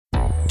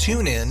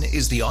TuneIn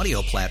is the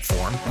audio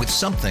platform with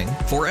something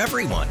for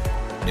everyone.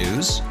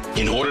 News.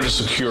 In order to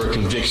secure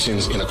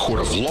convictions in a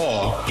court of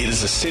law, it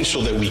is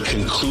essential that we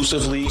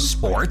conclusively.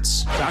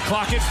 Sports. Shot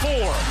clock at 4.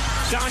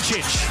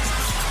 Doncic.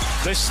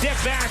 The step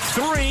back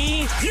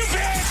 3. You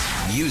bet.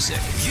 Music.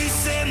 You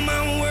set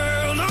my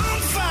world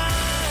on fire.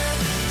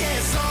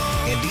 Yes,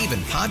 and even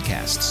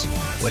podcasts.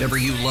 Whatever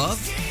you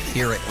love,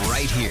 hear it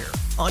right here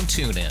on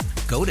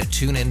TuneIn. Go to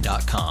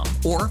TuneIn.com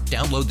or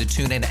download the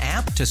TuneIn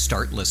app to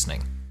start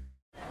listening.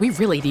 We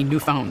really need new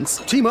phones.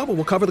 T-Mobile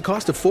will cover the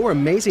cost of 4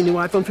 amazing new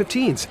iPhone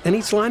 15s, and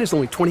each line is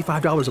only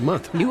 $25 a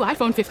month. New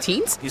iPhone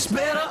 15s? it's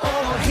better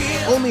over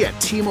here. Only at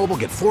T-Mobile,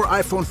 get 4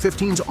 iPhone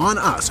 15s on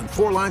us and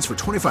 4 lines for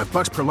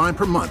 $25 per line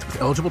per month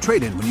with eligible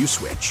trade-in when you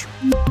switch.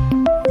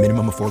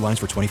 Minimum of 4 lines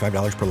for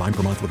 $25 per line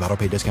per month with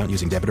autopay discount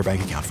using debit or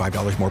bank account.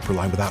 $5 more per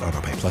line without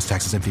autopay, plus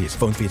taxes and fees.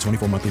 Phone fee at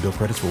 24 monthly bill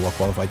credits for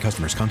well-qualified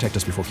customers. Contact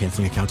us before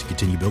canceling account to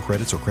continue bill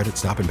credits or credit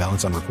stop and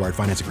balance on required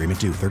finance agreement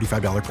due.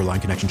 $35 per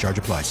line connection charge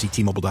applies. See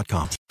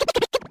T-Mobile.com.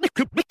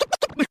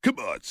 Come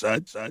on,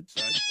 son.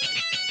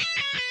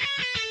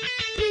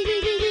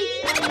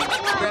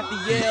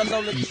 Raphael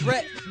on the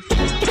track.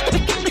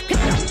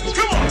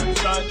 Come on,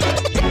 son.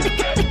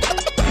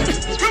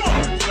 Come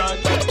on, son.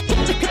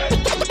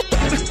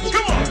 Come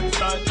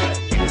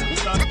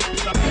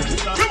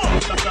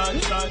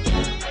on, son.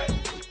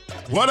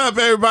 What up,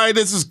 everybody?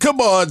 This is Come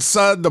On,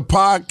 Son, the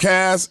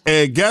podcast.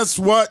 And guess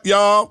what,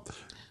 y'all?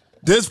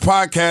 This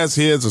podcast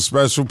here is a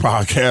special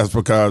podcast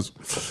because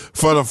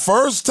for the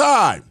first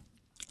time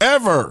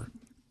ever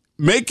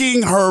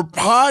making her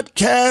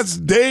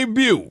podcast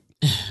debut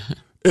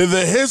in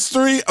the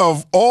history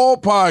of all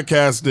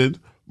podcasting,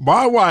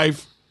 my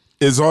wife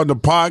is on the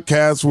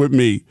podcast with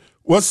me.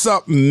 What's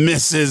up,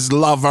 Mrs.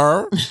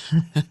 Lover?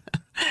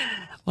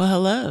 Well,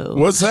 hello.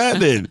 What's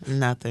happening?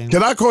 Nothing.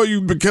 Can I call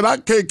you?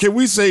 Can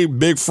we say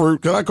Big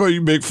Fruit? Can I call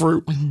you Big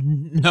Fruit?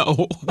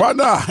 No. Why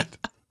not?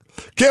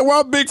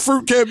 Why Big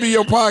Fruit can't be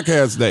your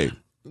podcast name?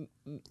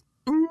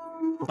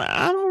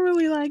 I don't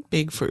really like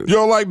big fruit. You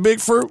don't like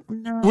Big Fruit?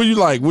 No. What you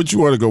like? What you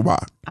want to go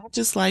by? I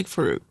just like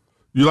fruit.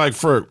 You like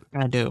fruit?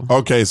 I do.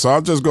 Okay, so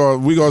we're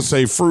going to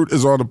say Fruit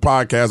is on the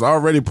podcast. I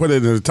already put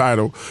it in the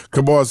title.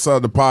 Come On,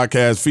 Son, the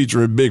podcast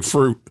featuring Big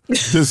Fruit.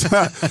 So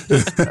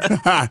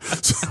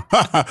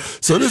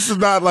this is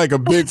not like a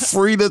Big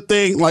Frida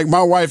thing. Like,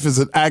 my wife is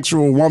an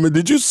actual woman.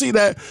 Did you see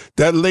that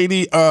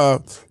lady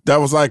that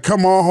was like,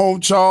 "Come on home,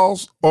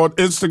 Charles," on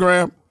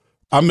Instagram?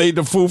 I made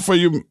the food for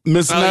you,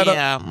 Miss Netta.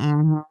 Yeah.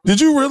 Mm-hmm.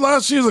 Did you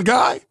realize she's a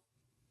guy?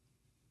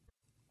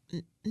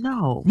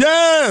 No.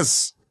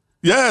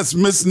 Yes,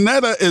 Miss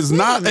Netta is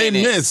not a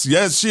miss.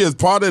 Yes, she is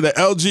part of the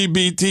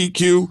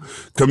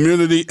LGBTQ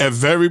community and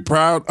very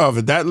proud of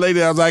it. That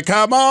lady, I was like,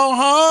 "Come on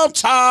home,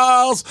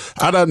 Charles.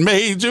 I done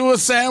made you a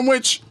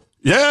sandwich."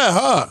 Yeah,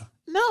 her.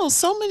 No,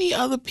 so many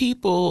other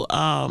people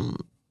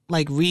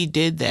like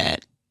redid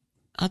that.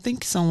 I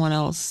think someone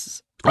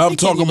else. I'm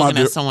talking about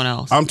someone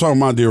else. I'm talking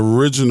about the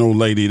original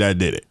lady that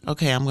did it.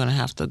 Okay, I'm gonna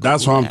have to Google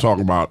That's what I'm that.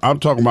 talking about. I'm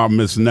talking about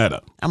Miss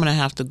Netta. I'm gonna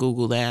have to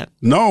Google that.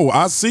 No,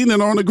 I seen it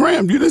on the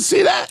gram. You didn't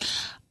see that?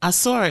 I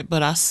saw it,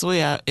 but I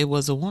swear it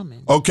was a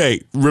woman. Okay,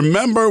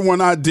 remember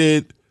when I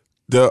did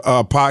the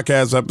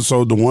podcast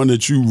episode, the one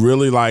that you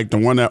really liked, the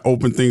one that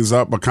opened things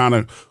up but kind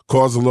of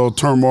caused a little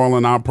turmoil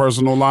in our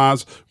personal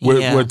lives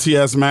with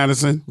T.S.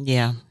 Madison?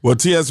 Yeah. Well,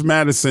 T.S.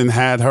 Madison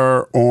had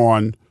her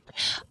on.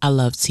 I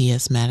love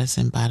T.S.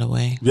 Madison, by the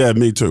way. Yeah,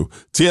 me too.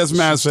 T.S.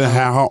 Madison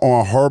had her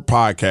on her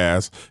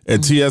podcast,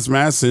 and T.S.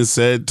 Madison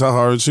said to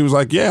her, she was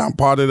like, "Yeah, I'm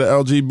part of the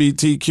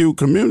LGBTQ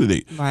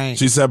community." Right.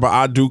 She said, "But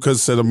I do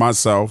consider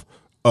myself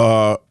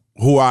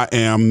who I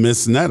am,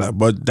 Miss Netta.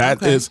 But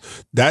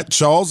that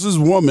Charles's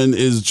woman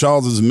is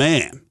Charles's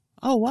man."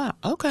 Oh, wow.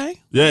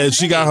 Okay. Yeah, and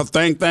she got her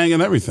thing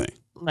and everything.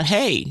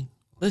 Hey,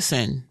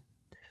 listen.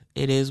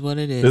 It is what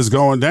it is. It's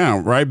going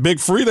down, right? Big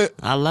Frida.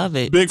 I love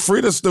it. Big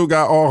Frida still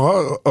got all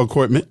her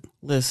equipment.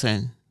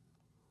 Listen.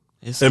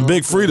 And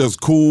Big Frida's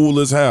cool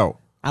as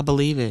hell. I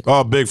believe it.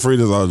 Oh, Big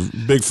Frida's a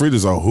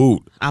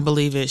hoot. I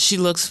believe it. She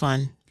looks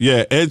fun.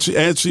 Yeah, and she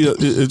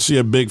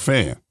a big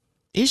fan.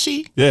 Is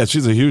she? Yeah,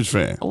 she's a huge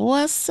fan.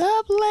 What's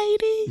up,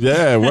 lady?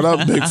 Yeah, what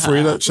up, Big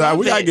Frida?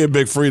 We gotta get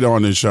Big Frida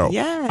on this show.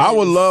 Yeah. I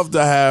would love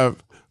to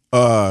have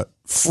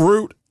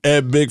Fruit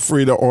and Big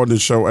Frida on the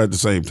show at the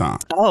same time.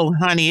 Oh,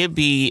 honey, it'd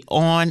be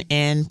on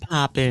and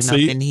popping up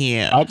in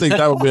here. I think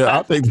that would be.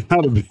 I think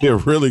that would be a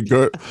really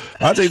good.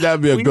 I think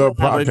that'd be a good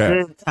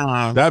podcast. Good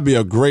time. That'd be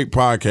a great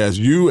podcast.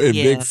 You and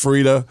Big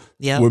Frida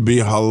would be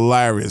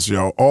hilarious,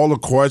 yo. All the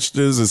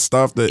questions and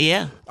stuff that.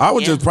 Yeah. I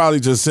would just probably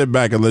just sit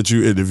back and let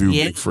you interview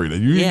Big Frida.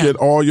 You get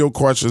all your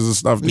questions and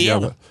stuff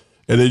together,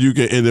 and then you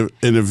can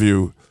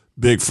interview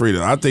Big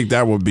Frida. I think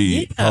that would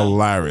be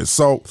hilarious.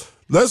 So.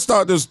 Let's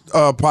start this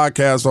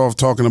podcast off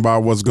talking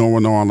about what's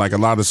going on, like a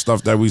lot of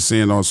stuff that we're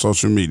seeing on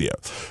social media.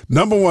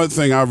 Number one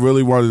thing I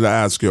really wanted to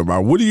ask you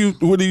about, what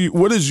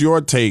is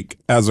your take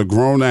as a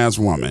grown ass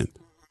woman,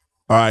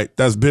 all right,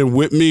 that's been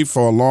with me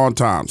for a long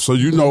time? So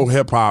you know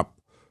hip hop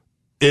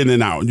in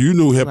and out. You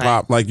knew hip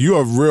hop, like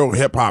you're a real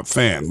hip hop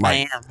fan.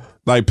 Like, I am.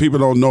 like people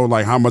don't know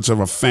like how much of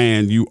a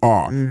fan you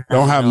are.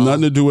 Don't have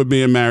nothing to do with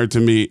being married to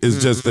me.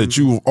 It's just that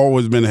you've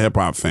always been a hip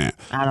hop fan.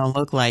 I don't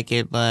look like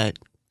it, but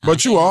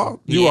you are.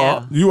 You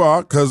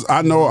are. Because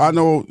I know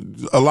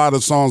a lot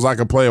of songs I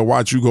can play and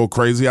watch you go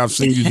crazy. I've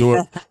seen you do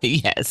it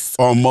yes.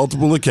 on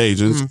multiple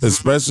occasions,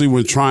 especially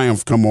when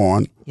Triumph come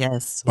on.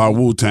 Yes. By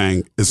Wu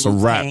Tang. It's a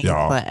wrap,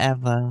 y'all.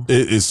 Forever.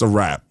 It's a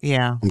wrap.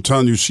 Yeah. I'm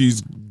telling you,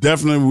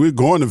 we're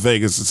going to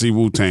Vegas to see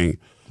Wu Tang.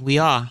 We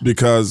are.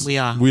 Because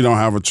we don't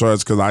have a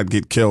choice because I'd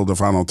get killed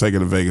if I don't take her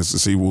to Vegas to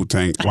see Wu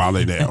Tang while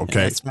they're there,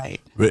 okay? That's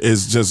right. But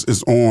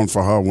it's on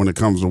for her when it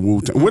comes to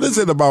Wu Tang. What is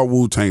it about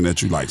Wu Tang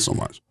that you like so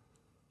much?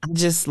 I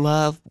just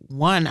love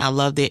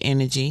their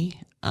energy,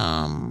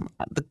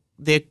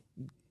 their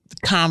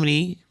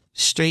comedy,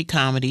 straight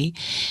comedy,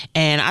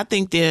 and I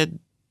think they're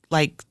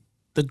like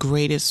the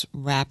greatest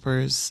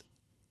rappers,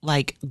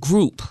 like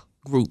group.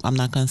 I'm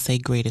not gonna say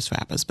greatest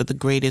rappers, but the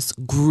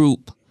greatest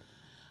group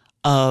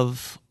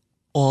of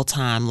all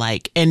time.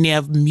 Like, and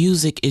their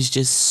music is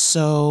just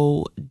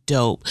so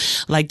dope.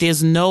 Like,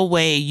 there's no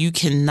way you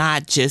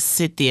cannot just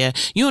sit there.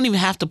 You don't even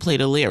have to play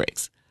the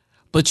lyrics.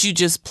 But you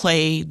just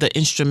play the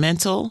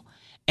instrumental,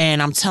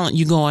 and I'm telling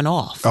you, going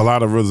off. A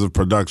lot of RZA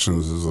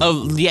productions.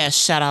 Yes,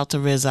 shout out to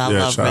RZA. I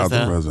love shout out to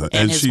RZA.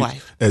 And his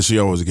wife. And she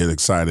always get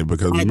excited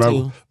because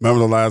remember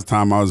the last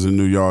time I was in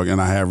New York and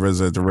I had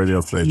RZA at the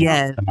radio station?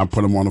 Yes. And I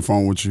put him on the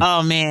phone with you.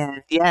 Oh,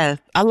 man. Yes.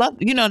 I love,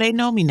 they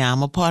know me now.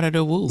 I'm a part of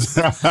the Wu.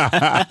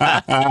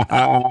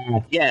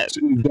 Yes.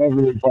 She's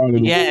definitely part of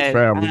the Wu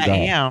family. I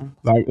am.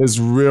 Like, it's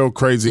real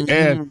crazy.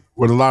 And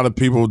what a lot of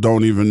people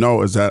don't even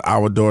know is that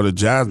our daughter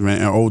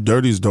Jasmine and Old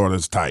Dirty's daughter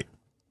is tight.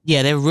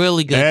 Yeah, they're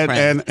really good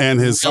friends. And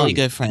his son. Really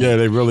good friends. Yeah,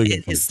 they're really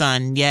good friends. His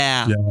son,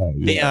 yeah.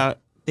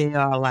 They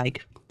are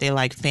like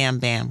fam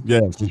bam. Yeah,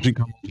 so she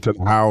come to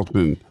the house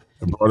and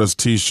brought us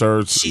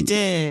T-shirts. She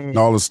did. And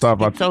all the stuff.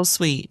 It's so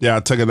sweet. Yeah, I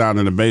took her down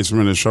in the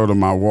basement and showed her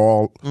my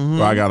wall.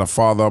 Where I got a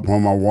father up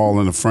on my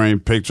wall in a frame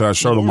picture. I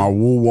showed her my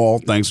Wu wall.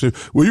 Thanks.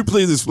 Will you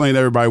please explain to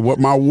everybody what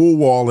my Wu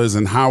wall is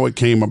and how it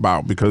came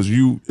about? Because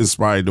you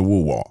inspired the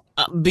Wu wall.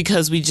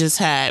 Because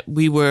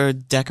we were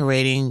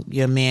decorating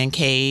your man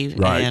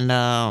cave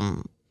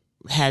and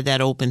had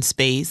that open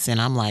space, and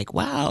I'm like,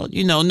 wow,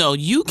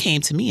 you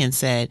came to me and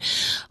said,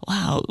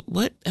 wow,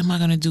 what am I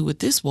gonna do with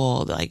this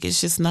wall? Like, it's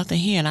just nothing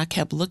here. And I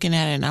kept looking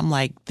at it, and I'm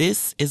like,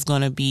 this is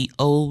gonna be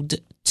ode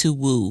to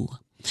Wu.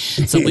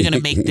 So we're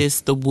gonna make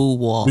this the Wu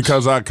wall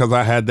because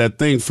I had that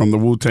thing from the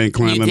Wu Tang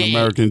Clan and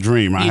American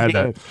Dream. I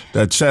had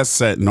that chess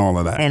set and all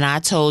of that. And I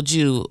told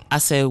you, I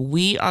said,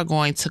 we are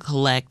going to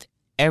collect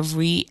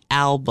every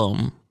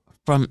album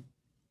from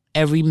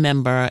every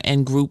member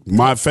and group.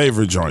 My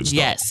favorite joints.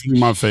 Yes.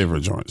 My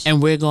favorite joints.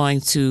 And we're going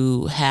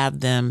to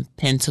have them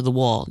pinned to the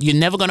wall. You're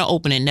never going to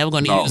open it, never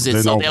going to use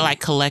it. So they're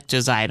like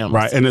collector's items.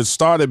 Right. And it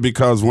started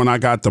because when I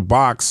got the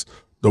box,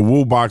 the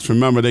Wu box,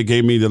 remember they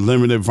gave me the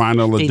limited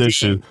vinyl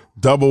edition,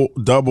 double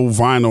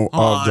vinyl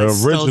of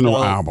the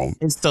original album.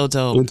 It's so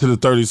dope. Into the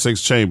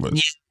 36 Chambers.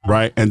 Yeah.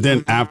 Right. And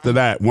then after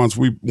that, once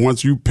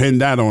you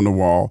pinned that on the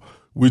wall,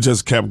 we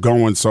just kept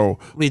going. So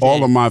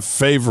all of my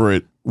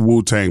favorite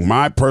Wu-Tang,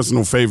 my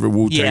personal favorite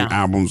Wu-Tang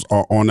albums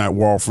are on that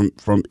wall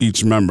from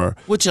each member.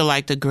 Which are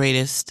like the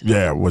greatest.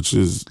 Yeah, which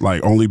is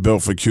like Only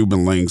Built for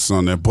Cuban Links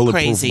on there.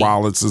 Bulletproof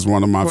Wallets is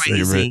one of my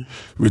favorite.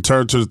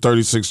 Return to the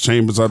 36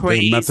 Chambers up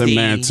there. Method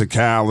Man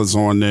Tikal is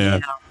on there.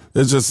 Yeah.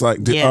 It's just like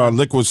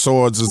Liquid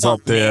Swords is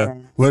up there.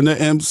 When the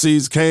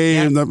MCs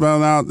came to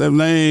burn out their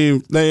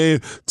name, they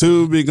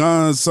to be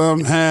gone.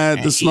 Some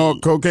had to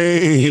snort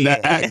cocaine,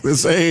 to act the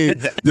same.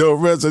 Your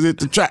resident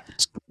the track.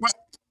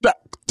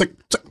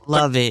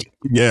 Love it.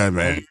 Yeah,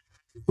 man.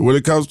 When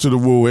it comes to the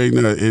Wu,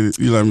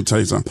 let me tell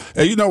you something.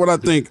 And you know what I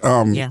think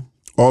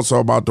also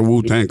about the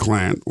Wu Tang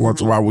Clan,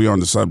 while we on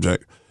the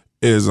subject,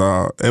 is,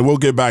 and we'll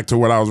get back to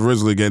what I was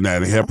originally getting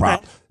at in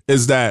hip-hop,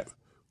 is that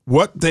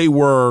what they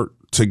were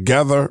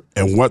together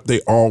and what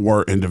they all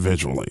were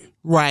individually.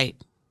 Right.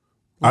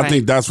 I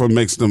think that's what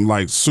makes them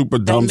like super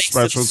dumb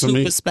special to me.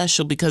 Super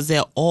special because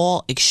they're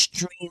all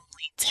extremely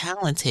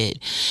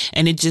talented,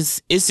 and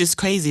it's just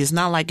crazy. It's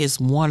not like it's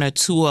one or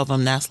two of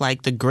them that's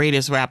like the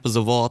greatest rappers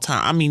of all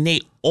time. I mean,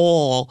 they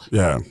all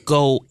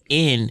go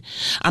in.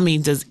 I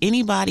mean, does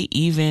anybody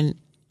even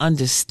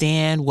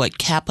understand what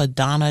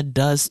Capadonna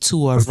does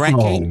to a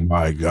record? Oh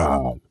my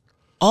God.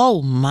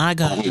 Oh my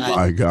God. Oh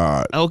my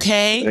God.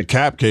 Okay. And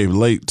Cap came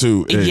late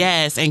too.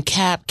 Yes, and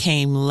Cap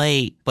came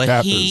late, but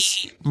Cap he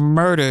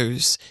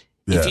murders.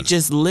 If you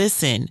just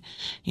listen,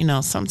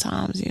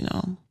 sometimes,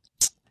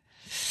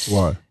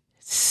 What?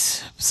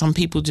 Some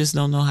people just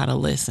don't know how to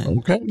listen.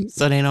 Okay.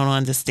 So they don't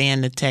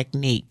understand the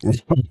technique. Y'all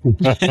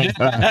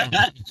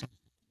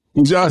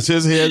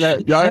just hear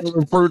that? Y'all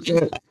ever heard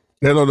that?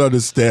 They don't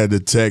understand the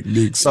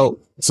technique. So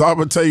I'm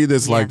going to tell you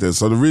this like this.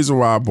 So the reason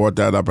why I brought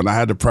that up, and I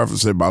had to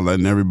preface it by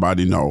letting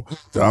everybody know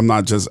that I'm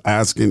not just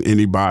asking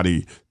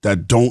anybody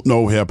that don't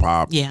know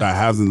hip-hop, that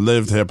hasn't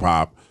lived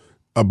hip-hop,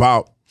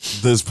 about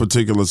this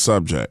particular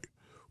subject.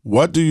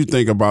 What do you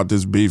think about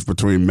this beef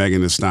between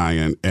Megan Thee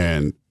Stallion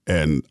and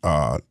and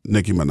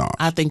Nicki Minaj?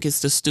 I think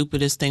it's the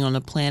stupidest thing on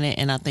the planet,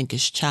 and I think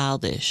it's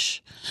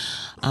childish.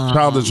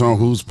 Childish on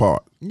whose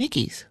part?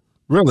 Nicki's.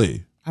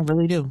 Really? I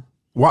really do.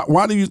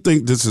 Why do you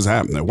think this is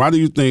happening?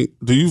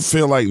 Do you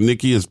feel like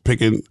Nicki is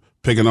picking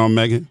on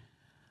Megan?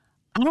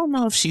 I don't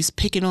know if she's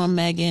picking on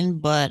Megan,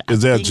 but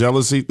is there a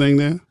jealousy thing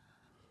there?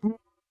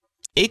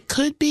 It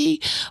could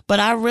be, but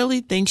I really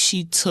think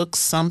she took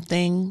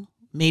something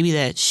maybe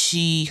that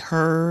she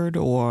heard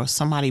or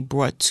somebody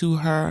brought to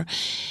her,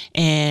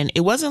 and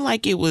it wasn't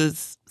like it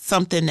was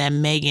something that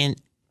Megan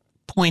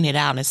pointed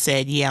out and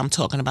said, "Yeah, I'm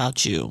talking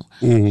about you."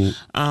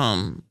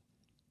 Mm-hmm.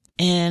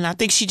 And I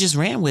think she just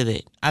ran with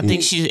it. I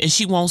think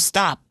she won't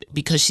stop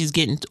because she's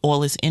getting all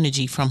this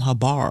energy from her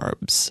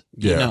barbs.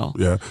 Yeah, you know?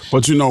 Yeah.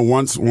 But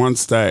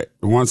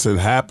once it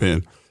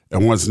happened,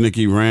 and once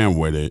Nicki ran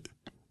with it,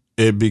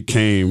 it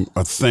became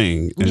a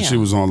thing. And she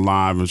was on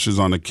live, and she was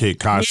on the Kid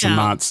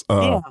Kashanot's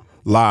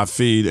live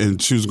feed,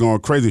 and she was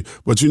going crazy.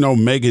 But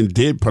Megan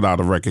did put out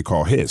a record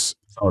called Hiss.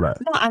 Saw that?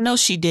 No, I know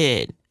she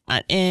did.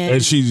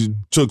 And she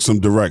took some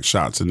direct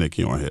shots at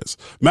Nicki on Hiss.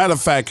 Matter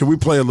of fact, can we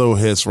play a little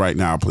Hiss right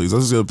now, please?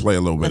 Let's just play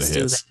a little bit of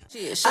Hiss.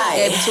 These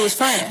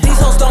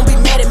hoes don't be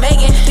mad at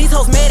Megan. These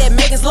hoes mad at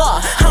Megan's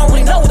law. I don't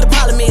really know what the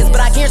problem is, but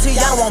I guarantee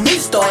y'all don't want me to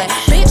start.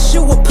 Bitch,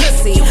 you a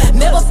pussy.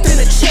 Never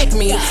finna check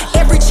me.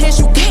 Every chance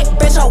you get,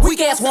 bitch, your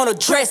weak ass wanna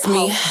dress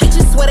me.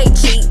 Bitches swear they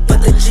cheat,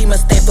 but the G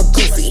must stand for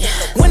goofy.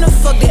 When the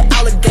fuck did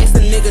all the gangsta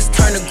niggas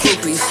turn to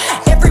groupies?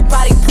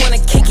 Everybody wanna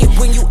kick it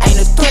when you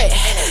ain't a threat.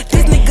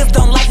 These niggas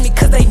don't like me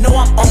cause they know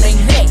I'm on their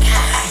neck.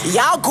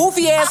 Y'all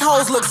goofy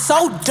assholes look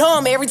so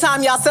dumb every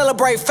time y'all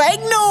celebrate fake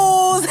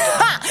news.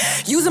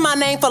 Using my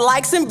name for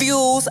likes and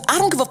views. I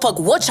don't give a fuck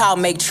what y'all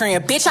make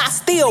trend. Bitch, I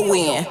still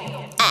win.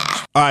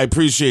 I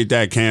appreciate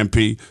that, Cam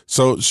P.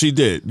 So she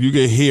did. You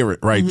can hear it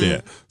right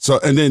there. So,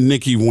 and then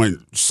Nicki went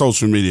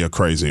social media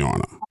crazy on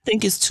her. I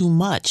think it's too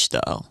much,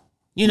 though.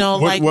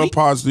 What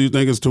parts do you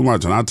think is too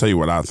much? And I'll tell you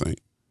what I think.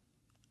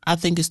 I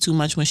think it's too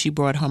much when she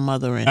brought her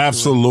mother in.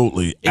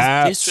 Absolutely.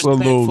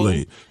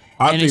 Absolutely.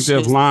 I think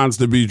there's lines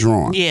to be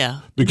drawn. Yeah.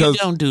 Because you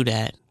don't do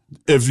that.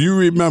 If you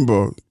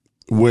remember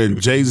when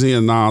Jay-Z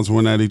and Nas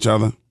went at each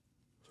other.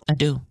 I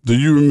do. Do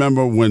you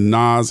remember when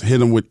Nas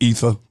hit him with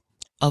ether?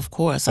 Of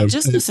course. I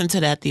just listened to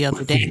that the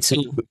other day,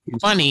 too.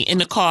 Funny, in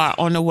the car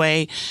on the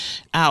way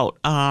out.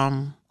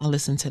 I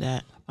listened to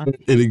that.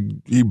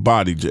 And he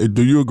bodied.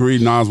 Do you agree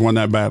Nas won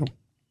that battle?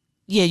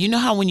 Yeah, you know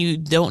how when you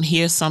don't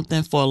hear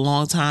something for a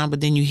long time, but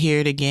then you hear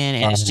it again,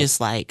 and it's just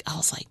like, I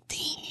was like,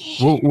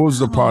 damn. What was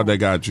the part that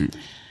got you?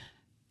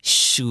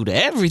 Shoot,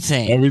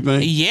 everything.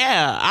 Everything?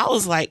 Yeah. I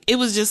was like, it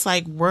was just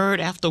like word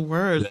after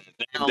word,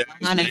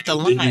 line after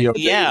line.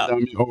 Yeah.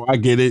 Oh, I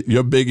get it.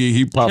 You're Biggie.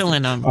 He popped.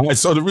 Killing them. All right,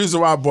 so the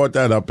reason why I brought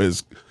that up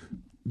is,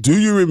 do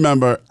you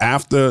remember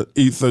after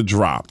Ether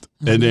dropped,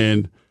 and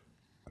then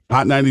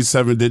Hot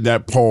 97 did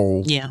that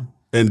poll? Yeah.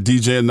 And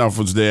DJ Enough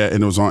was there,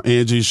 and it was on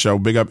Angie's show.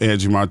 Big up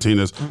Angie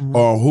Martinez,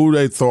 on who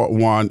they thought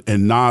won,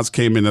 and Nas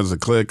came in as a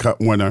clear-cut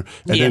winner.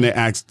 And then they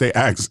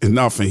asked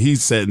Enough, and he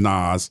said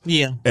Nas.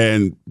 Yeah.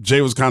 And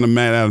Jay was kind of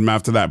mad at him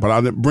after that. But I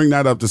didn't bring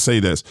that up to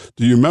say this.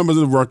 Do you remember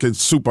the record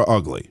Super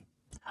Ugly?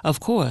 Of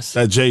course.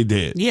 That Jay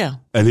did. Yeah.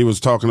 And he was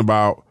talking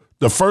about,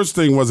 the first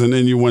thing was an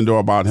innuendo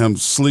about him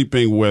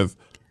sleeping with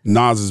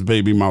Nas's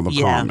baby mother,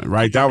 Carmen,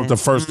 right? That was the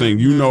first thing.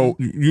 You know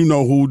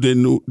who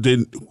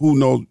who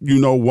know, you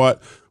know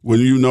what, when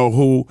you know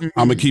who,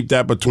 I'm going to keep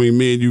that between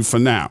me and you for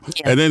now.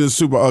 Yeah. And then it's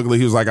Super Ugly.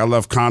 He was like, I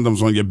left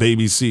condoms on your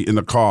baby seat in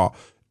the car.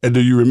 And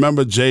do you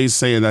remember Jay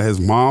saying that his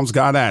mom's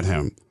got at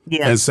him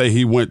and say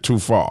he went too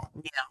far?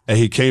 Yeah. And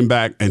he came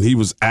back and he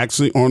was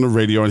actually on the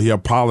radio and he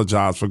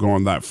apologized for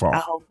going that far. I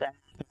hope that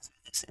happens in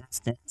this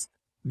instance.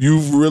 You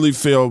really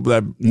feel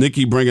that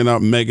Nicki bringing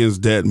up Megan's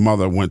dead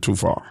mother went too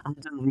far? I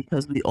do,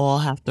 because we all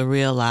have to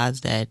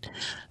realize that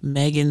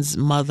Megan's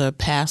mother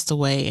passed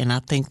away, and I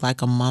think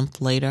like a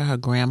month later, her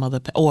grandmother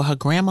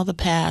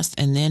passed,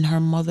 and then her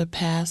mother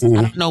passed. I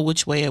don't know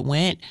which way it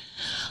went,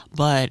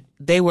 but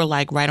they were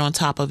like right on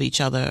top of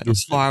each other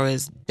as far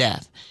as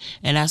death,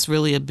 and that's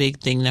really a big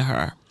thing to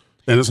her.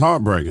 And it's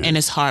heartbreaking. And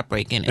it's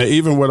heartbreaking. And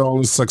even with all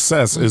the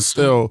success,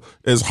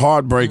 it's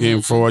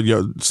heartbreaking for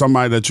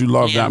somebody that you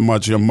love that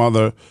much, your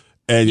mother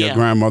and your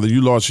grandmother.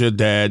 You lost your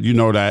dad. You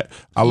know that.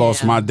 I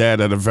lost my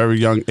dad at a very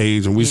young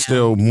age, and we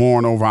still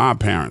mourn over our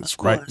parents,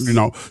 right? You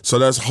know, so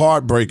that's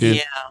heartbreaking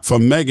for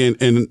Megan.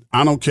 And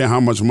I don't care how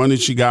much money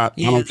she got.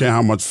 I don't care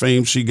how much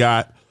fame she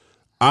got.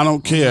 I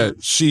don't care.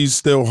 She's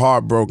still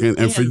heartbroken.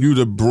 And for you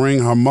to bring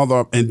her mother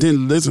up and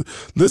then listen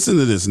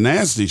to this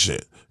nasty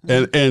shit.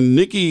 And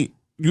Nicki,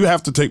 you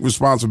have to take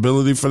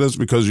responsibility for this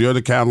because you're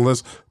the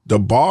catalyst. The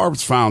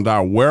Barbs found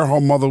out where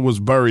her mother was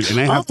buried, and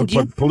they have to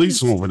put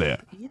police over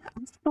there. Yeah,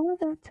 I saw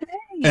that today.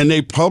 And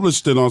they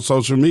published it on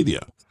social media.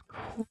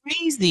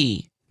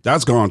 Crazy.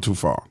 That's gone too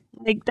far.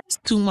 Like, that's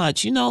too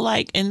much. You know,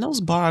 like, and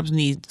those Barbs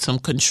need some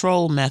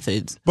control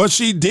methods. But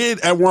she did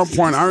at one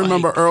point. I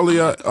remember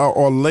earlier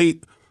or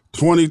late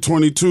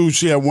 2022,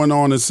 she had went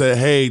on and said,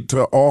 hey,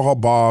 to all her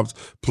Bobs,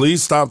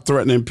 please stop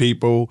threatening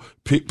people.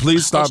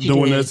 Please stop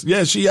doing this.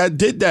 Yeah, she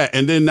did that.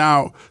 And then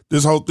now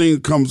this whole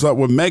thing comes up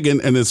with Megan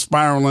and it's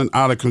spiraling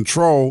out of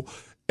control.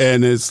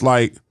 And it's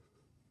like,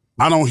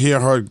 I don't hear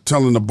her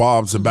telling the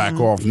Bobs to back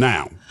off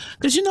now.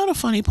 Because you know the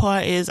funny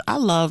part is I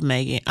love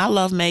Megan.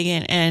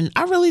 And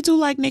I really do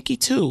like Nicki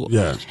too.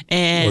 Yeah.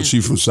 And well,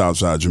 she's from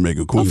Southside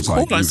Jamaica, Queens,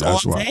 like you. That's all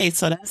why. day,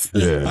 so that's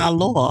by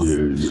law.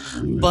 Yeah.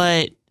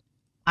 But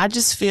I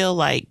just feel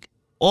like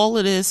all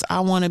of this,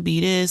 I want to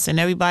be this, and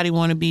everybody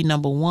want to be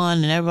number one,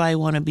 and everybody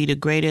want to be the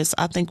greatest.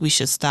 I think we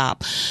should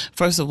stop.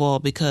 First of all,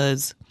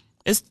 because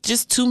it's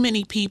just too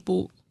many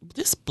people.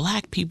 Just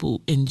black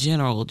people in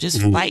general,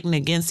 just fighting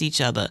against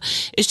each other.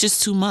 It's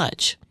just too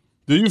much.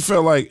 Do you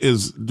feel like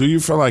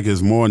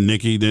it's more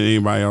Nicki than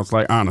anybody else?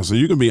 Like, honestly,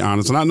 you can be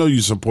honest, and I know you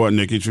support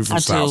Nicki. You're from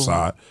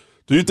Southside.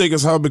 Do you think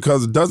it's her?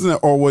 Because doesn't it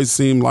always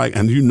seem like,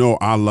 and you know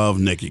I love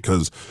Nicki,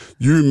 because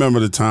you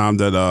remember the time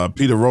that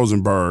Peter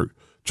Rosenberg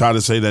tried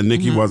to say that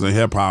Nicki wasn't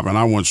hip hop, and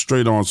I went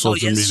straight on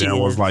social media and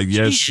was like,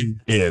 yes, she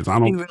is. I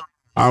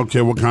don't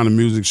care what kind of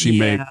music she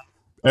makes.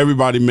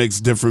 Everybody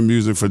makes different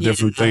music for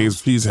different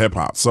things. She's hip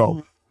hop.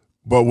 So,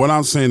 but what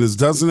I'm saying is,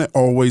 doesn't it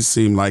always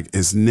seem like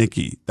it's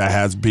Nicki that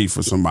has beef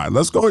with somebody?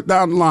 Let's go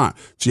down the line.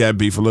 She had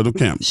beef with Lil'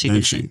 Kim,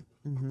 didn't she?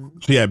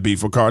 She had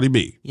beef with Cardi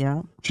B.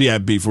 Yeah. She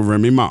had beef with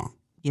Remy Ma.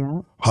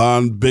 Yeah. Her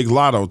and Big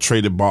Lotto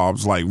traded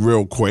Bobs like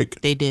real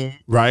quick. They did.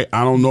 Right?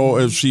 I don't know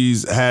if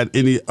she's had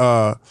any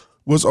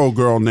what's old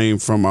girl name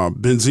from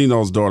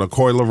Benzino's daughter,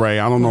 Coi Leray.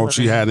 I don't know if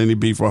she had any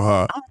beef with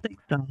her. I don't think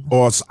so.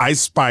 Or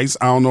Ice Spice.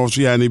 I don't know if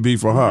she had any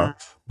beef with her.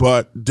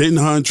 But didn't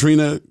her and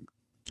Trina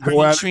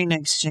go at Trina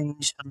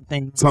exchanged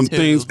some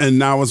things, and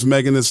now it's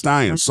Megan Thee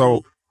Stallion.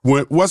 So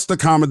what's the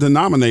common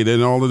denominator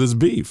in all of this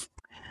beef?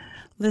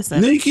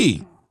 Listen,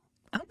 Nicki.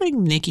 I think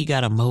Nicki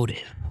got a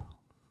motive.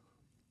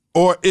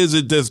 Or is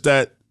it just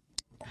that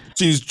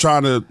she's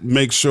trying to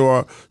make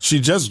sure she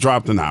just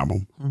dropped an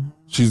album?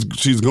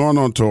 She's going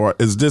on tour.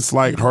 Is this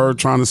like her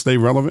trying to stay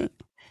relevant?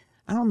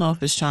 I don't know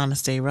if it's trying to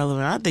stay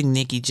relevant. I think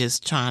Nicki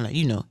just trying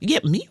to,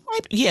 get me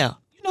right. Yeah.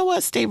 You know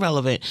what? Stay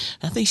relevant.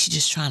 I think she's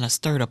just trying to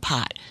stir the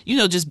pot.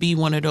 Just be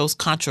one of those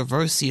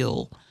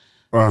controversial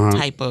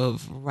type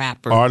of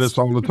rappers. Artists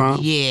all the time?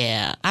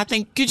 Yeah. I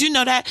think, because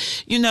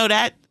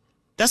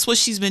that's what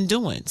she's been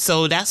doing.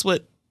 So that's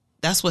what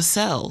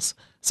sells.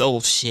 So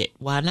shit,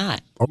 why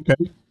not? Okay.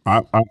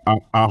 I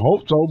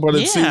hope so, but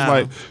it seems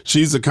like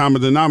she's a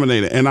common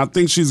denominator. And I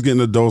think she's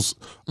getting a dose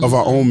of her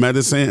own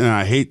medicine, and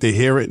I hate to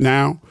hear it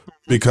now,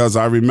 because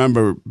I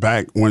remember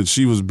back when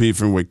she was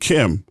beefing with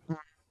Kim,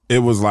 it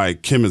was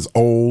like Kim is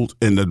old,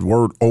 and the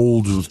word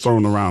old was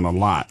thrown around a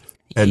lot.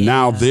 And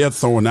now they're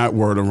throwing that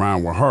word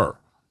around with her.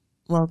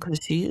 Well, because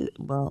she's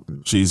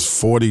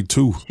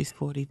 42. She's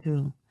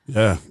 42.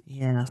 Yeah.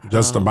 Yeah. So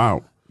just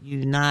about.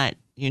 You're not.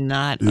 You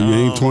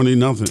ain't 20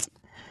 nothing.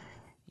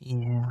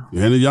 Yeah.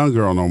 You ain't a young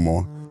girl no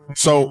more.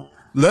 So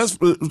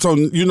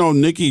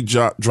Nicki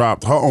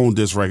dropped her own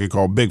diss record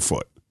called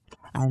Bigfoot.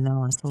 I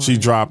know. She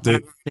dropped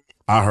it.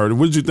 I heard it.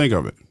 What did you think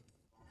of it?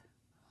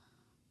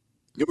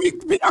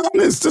 Be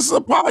honest. This is a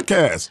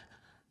podcast.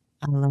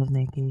 I love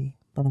Nicki,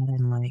 but I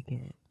didn't like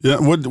it. Yeah.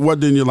 What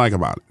didn't you like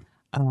about it?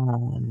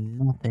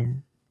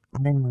 Nothing. I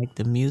didn't like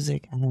the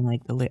music. I didn't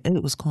like the lyrics.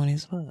 It was corny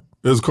as fuck.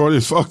 It was corny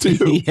as fuck to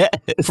you? Yes.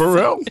 For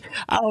real?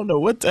 I don't know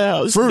what the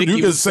hell. Fruit,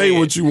 you can say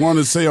what you want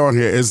to say on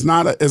here. It's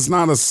not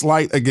a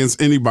slight against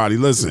anybody.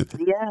 Listen,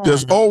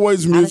 there's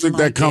always music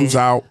that comes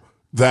out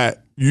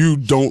that you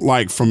don't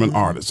like from an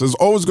artist. There's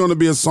always going to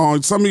be a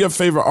song. Some of your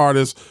favorite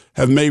artists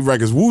have made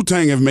records. Wu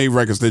Tang have made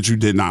records that you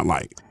did not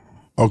like.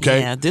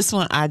 Okay. Yeah, this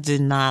one I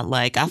did not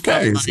like.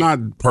 It's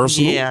not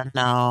personal. Yeah,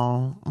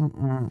 no.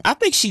 I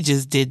think she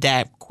just did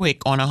that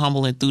quick on a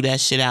humble and threw that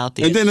shit out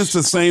there. And then it's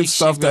the same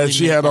stuff that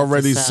she had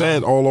already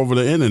said all over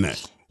the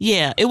internet.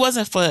 Yeah, it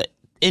wasn't for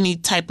any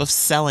type of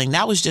selling.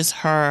 That was just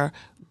her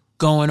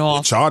going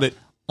off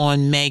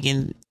on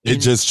Megan. It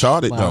just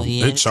charted though.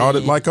 Yeah, it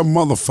charted like a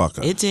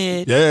motherfucker. It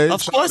did. Yeah,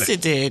 of course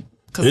it did.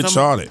 It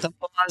charted.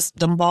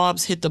 Them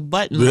Bobs hit the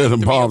button. Yeah, them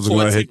Bobs are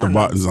going to hit the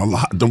buttons a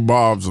lot. Them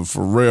Bobs are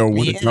for real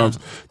when it comes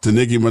to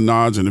Nicki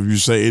Minaj. And if you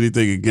say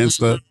anything against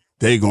her,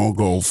 they going to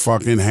go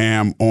fucking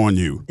ham on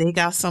you. They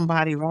got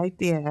somebody right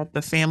there at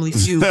the Family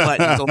Feud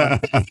button going.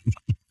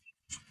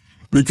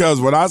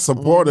 Because when I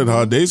supported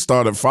her, they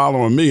started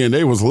following me and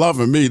they was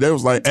loving me. They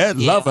was like, Ed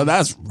Lover,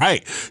 that's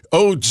right.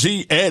 OG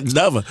Ed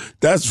Lover,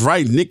 that's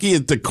right. Nicki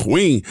is the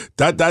queen.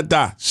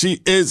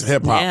 She is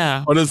hip hop.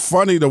 Yeah. But it's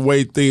funny the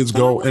way things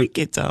go. I like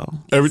it though.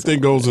 Everything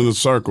goes in a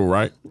circle,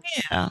 right?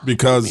 Yeah.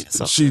 Because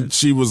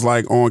she was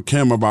like on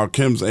Kim about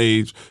Kim's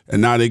age,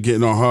 and now they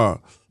getting on her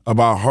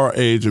about her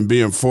age and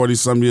being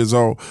 40-some years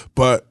old.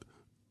 But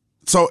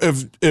so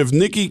if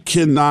Nicki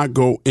cannot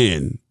go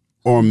in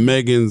on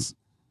Megan's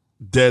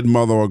dead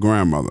mother or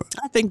grandmother,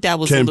 I think that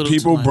was can a little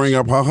people too much. bring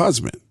up her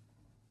husband?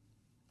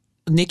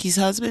 Nicki's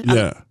husband?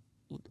 Yeah.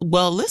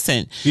 Well,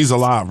 listen. He's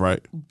alive,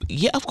 right?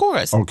 Yeah, of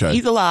course. Okay.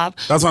 He's alive.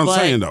 That's what I'm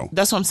saying, though.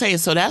 That's what I'm saying.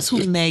 So that's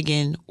who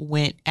Megan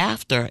went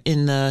after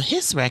in the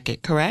Hiss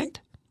record,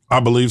 correct? I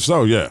believe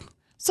so, yeah.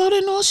 So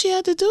then all she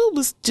had to do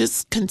was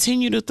just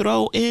continue to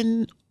throw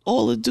in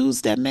all the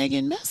dudes that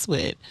Megan messed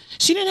with.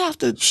 She didn't have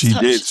to.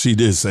 She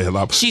did say a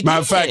lot. She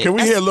Matter of fact, can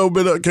we hear a little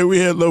bit of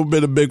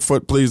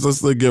Bigfoot, please?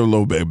 Let's give a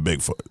little bit of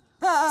Bigfoot.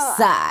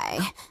 Sigh.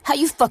 How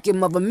you fuck your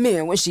mother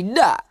man when she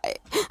died?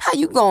 How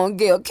you gonna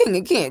get a king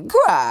and can't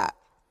cry?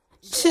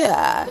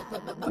 Child.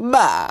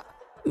 Bye.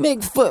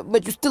 Bigfoot,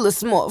 but you still a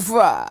smart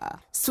fry.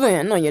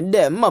 Swearing on your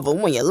dead mother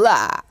when you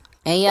lie.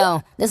 Hey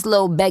yo, this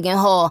little begging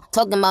whore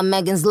talking about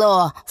Megan's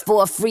Law.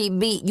 For a free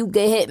beat, you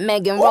get hit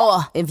Megan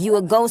raw. If you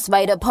a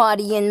ghostwriter,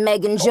 party in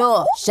Megan's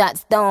jaw.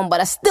 Shots thrown, but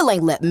I still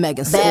ain't let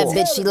Megan soar. Bad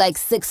bitch, she like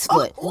 6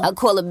 foot. I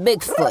call her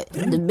Bigfoot.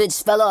 The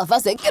bitch fell off. I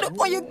said, get up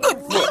on your good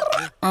foot.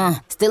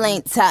 Still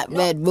ain't top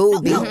red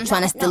ruby.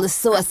 Tryna steal a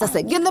source. I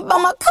said, get up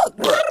on my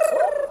cookbook.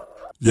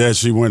 Yeah,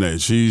 she went at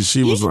it.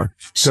 She was like,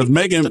 because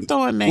Megan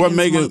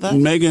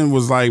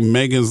was like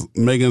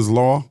Megan's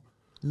Law.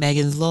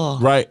 Megan's Law.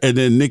 Right. And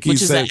then Nicki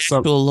said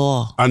something. Actual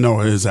law. I know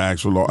it is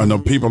actual law. I know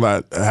people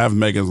that have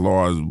Megan's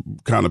Law is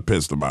kind of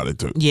pissed about it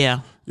too.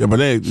 Yeah. Yeah,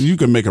 but you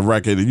can make a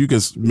record and you can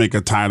make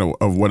a title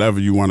of whatever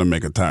you want to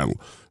make a title.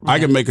 Yeah. I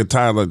can make a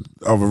title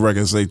of a record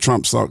and say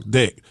Trump sucked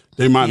dick.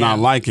 They might not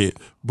like it,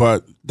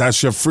 but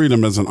that's your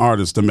freedom as an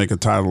artist to make a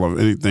title of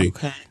anything.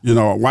 Okay. You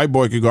know, a white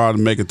boy could go out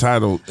and make a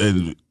title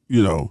and,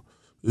 you know,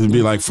 it'd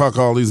be like, fuck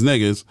all these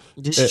niggas.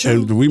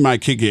 And we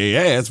might kick your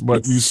ass,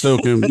 but you still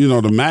can, you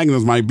know, the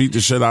Magnums might beat the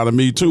shit out of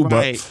me too.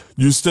 Right. But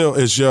you still,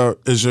 it's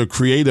your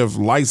creative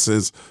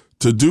license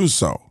to do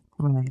so.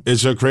 Right.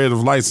 It's your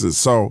creative license.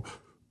 So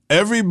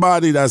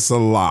everybody that's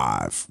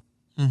alive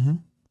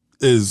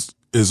is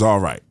all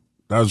right.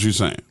 That's what you're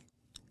saying.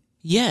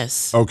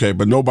 Yes. Okay,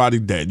 but nobody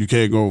dead. You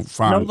can't go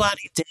find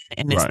nobody dead,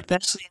 and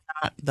especially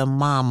not the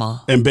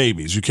mama. And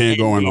babies. You can't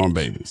go in on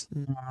babies.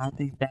 No,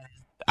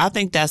 I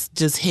think that's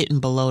just hitting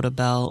below the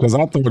belt. Because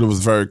I thought it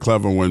was very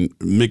clever when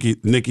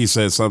Nicki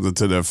said something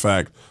to the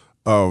effect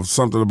of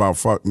something about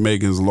fuck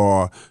Megan's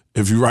Law.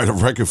 If you write a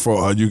record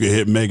for her, you can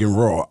hit Megan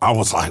Raw. I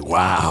was like,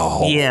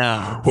 wow.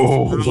 Yeah.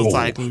 Oh,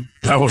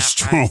 that was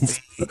strong.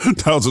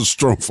 That was a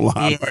strong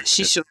line. Yeah,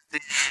 she should.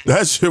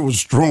 That shit was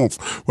strong.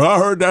 When I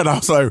heard that, I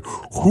was like,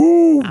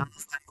 whoo. I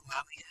was like,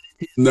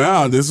 wow,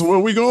 now, this is where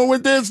we going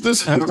with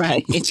this. All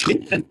right.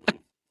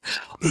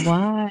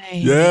 Why?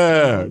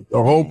 Yeah,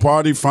 the whole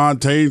Party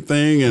Fontaine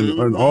thing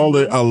and all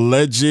the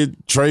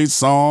alleged Trey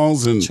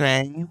songs and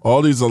Trey.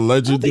 All these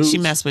alleged. I don't think she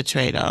messed with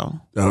Trey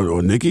though.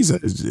 Nicki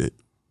said shit.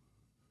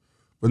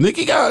 But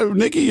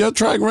Nicki, your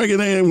track record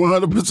ain't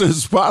 100%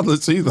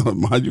 spotless either.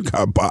 Man, you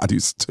got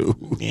bodies too.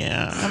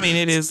 Yeah, I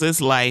mean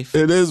it's life.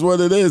 It is what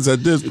it is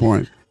at this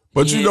point.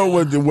 But you know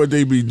what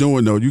they be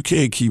doing though. You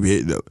can't keep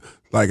hitting it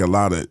like a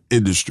lot of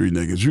industry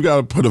niggas. You got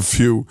to put a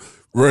few.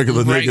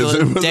 Regular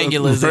niggas,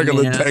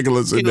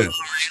 regulars in there.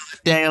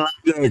 Yeah,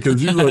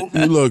 because you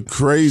look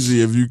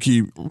crazy if you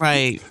keep.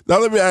 Right. Now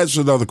let me ask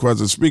you another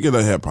question. Speaking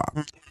of hip hop,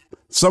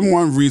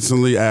 someone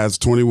recently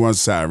asked 21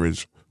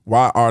 Savage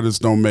why artists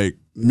don't make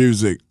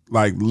music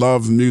like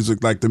love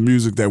music like the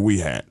music that we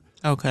had.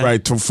 Okay.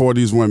 Right, for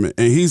these women.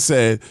 And he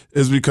said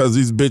it's because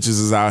these bitches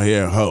is out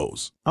here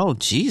hoes. Oh,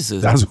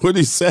 Jesus. That's what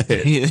he said.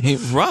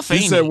 Rough,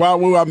 ain't he? said, why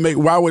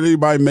would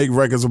anybody make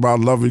records about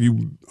loving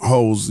you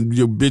hoes?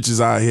 Your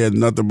bitches out here,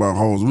 nothing but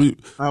hoes.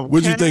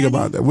 What'd you think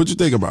about that? What'd you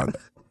think about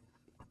that?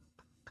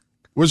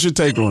 What's your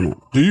take on it?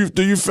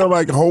 Do you feel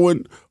like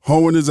hoeing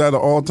is at an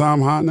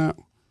all-time high now?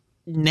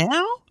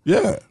 Now?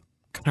 Yeah.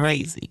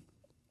 Crazy.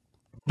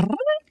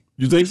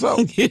 You think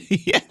so?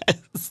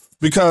 Yes.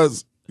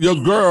 Because your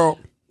girl...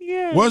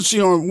 Yeah. Was she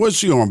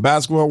on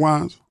Basketball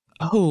Wives?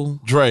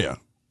 Who? Draya.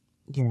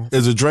 Yeah.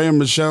 Is it Draya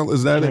Michelle?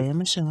 Is that Draya it?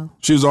 Michelle.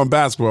 She was on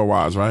Basketball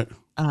Wives, right?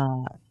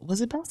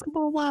 Was it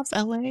Basketball Wives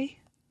LA?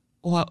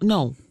 Or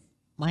no,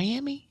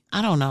 Miami?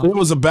 I don't know. It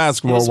was a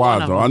Basketball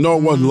Wives though. I know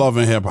it wasn't Love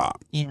and Hip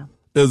Hop. Yeah.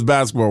 It was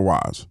Basketball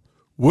Wives.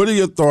 What are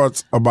your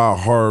thoughts about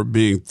her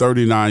being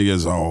 39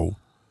 years old,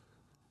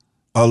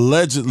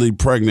 allegedly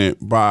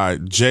pregnant by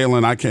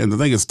Jalen? I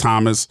think it's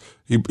Thomas.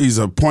 He's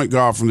a point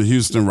guard from the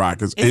Houston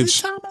Rockets. Is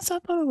it Thomas? I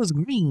thought it was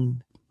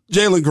Green.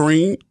 Jalen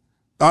Green.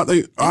 I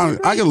think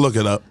I can look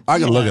it up.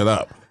 Look it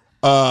up.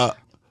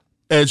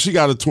 And she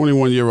got a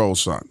 21-year-old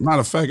son.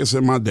 Matter of fact, it's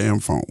in my damn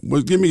phone.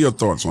 But give me your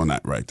thoughts on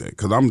that right there,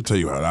 because I'm gonna tell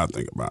you how I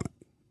think about it.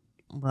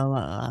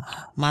 Well,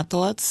 my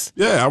thoughts.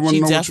 Yeah, I want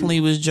to know. She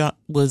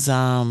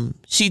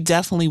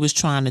definitely was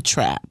trying to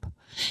trap,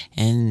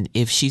 and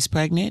if she's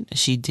pregnant,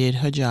 she did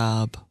her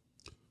job.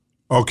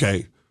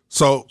 Okay.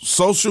 So,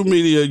 social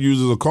media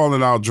users are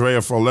calling out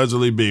Draya for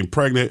allegedly being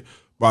pregnant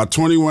by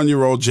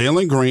 21-year-old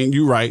Jalen Green,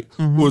 you right,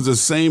 who is the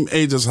same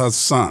age as her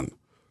son.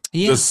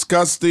 Yeah.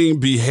 Disgusting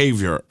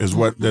behavior is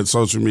what that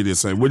social media is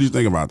saying. What do you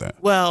think about that?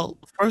 Well,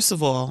 first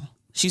of all,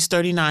 she's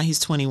 39, he's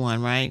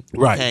 21, right?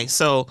 Right. Okay,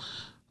 so,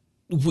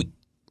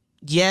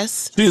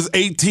 yes. She was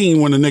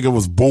 18 when the nigga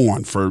was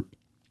born, for...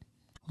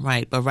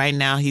 Right, but right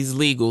now he's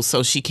legal,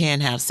 so she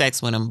can have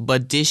sex with him.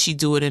 But did she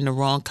do it in the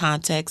wrong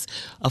context?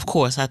 Of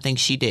course, I think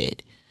she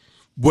did.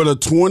 With a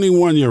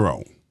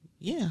 21-year-old?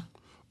 Yeah.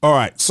 All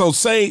right, so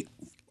say,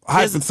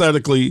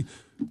 hypothetically,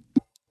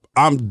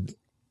 I'm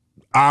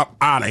out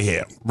of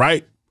here,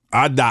 right?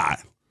 I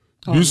die.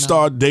 You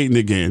start dating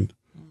again.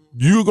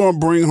 You gonna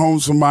bring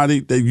home somebody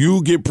that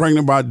you get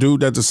pregnant by a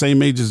dude that's the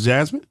same age as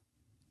Jasmine?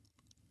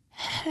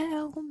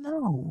 Hell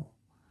no.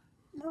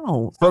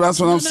 No. So that's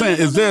what I'm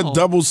saying. Is there a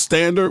double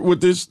standard with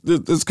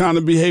this kind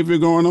of behavior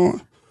going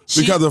on?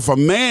 Because if a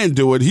man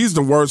do it, he's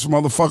the worst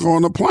motherfucker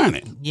on the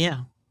planet.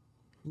 Yeah.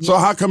 So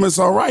how come it's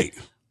all right?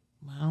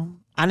 Well,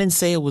 I didn't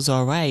say it was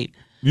all right.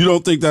 You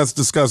don't think that's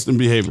disgusting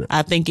behavior?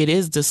 I think it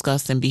is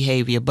disgusting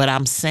behavior, but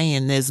I'm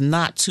saying there's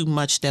not too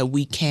much that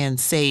we can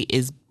say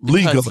is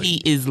because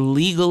he is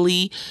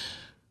legally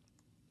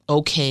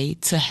okay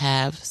to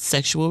have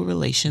sexual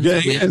relations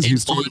with an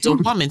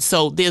older woman.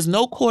 So there's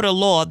no court of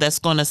law that's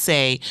going to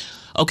say,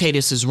 okay,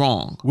 this is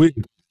wrong.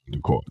 The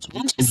courts.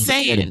 I'm just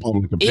saying.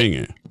 Public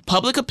opinion.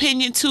 Public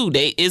opinion, too.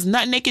 There's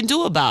nothing they can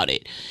do about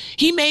it.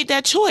 He made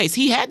that choice.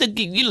 He had to,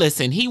 you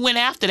listen, he went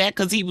after that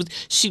because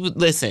she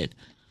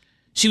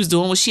was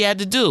doing what she had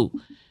to do.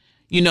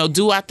 You know,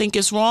 do I think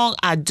it's wrong?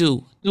 I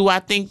do. Do I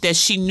think that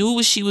she knew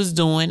what she was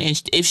doing?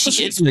 And if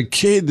she is a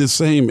kid the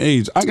same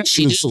age, I can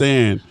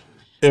understand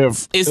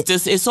if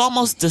it's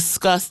almost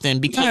disgusting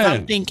because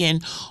I'm thinking,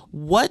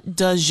 what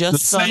does your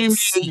son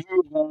same year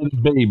you had a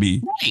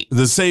baby,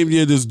 the same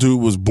year this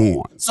dude was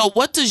born. So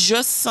what does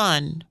your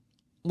son,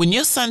 when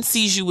your son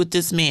sees you with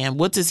this man,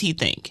 what does he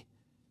think?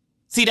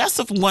 See, that's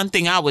the one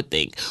thing I would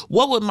think.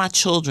 What would my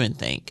children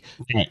think?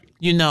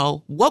 You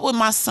know, what would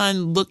my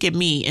son look at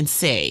me and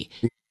say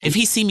if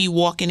he see me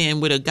walking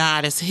in with a guy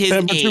that's his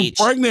age?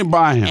 You're pregnant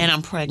by him. And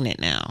I'm pregnant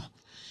now.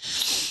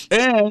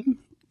 And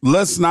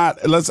let's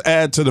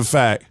add to the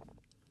fact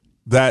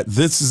that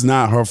this is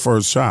not her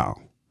first child.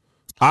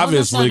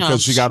 Obviously,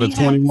 because she got a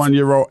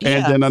 21-year-old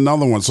and then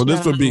another one. So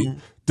this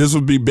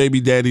would be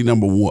baby daddy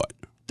number what?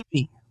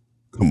 3.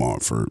 Come on,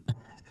 Fruit.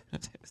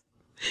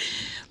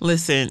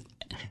 Listen.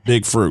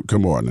 Big Fruit,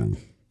 come on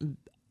now.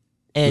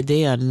 And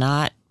they are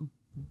not.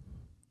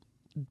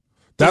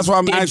 That's why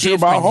I'm asking you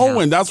about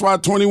hoeing. That's why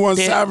 21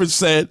 Savage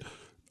said,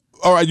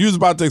 all right, you was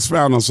about to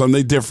expound on something.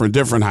 They different.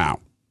 Different how?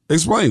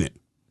 Explain it.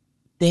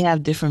 They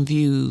have different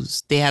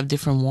views. They have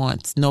different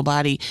wants.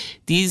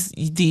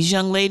 These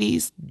young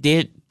ladies,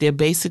 they're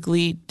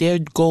basically, their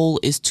goal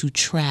is to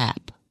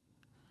trap.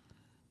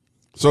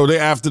 So they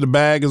after the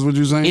bag is what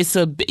you're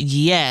saying?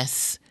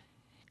 Yes.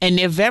 And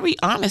they're very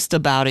honest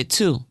about it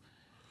too.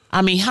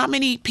 I mean, how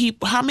many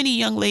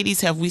young ladies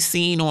have we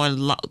seen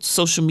on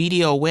social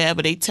media or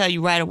wherever? They tell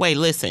you right away,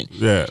 listen,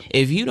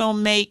 if you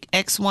don't make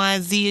X, Y,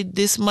 and Z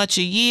this much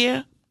a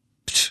year,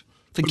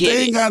 forget it.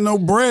 They ain't got no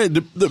bread.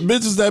 The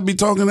bitches that be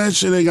talking that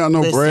shit ain't got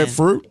no bread,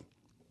 Fruit.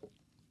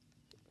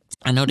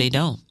 I know they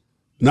don't.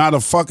 Not a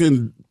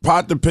fucking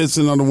pot to piss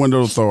in on the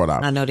window to throw it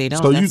out. I know they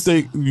don't. So you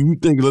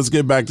think, let's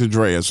get back to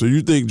Draya. So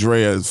you think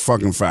Draya is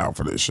fucking foul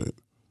for this shit?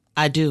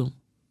 I do.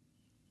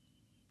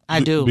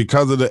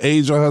 Because of the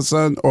age of her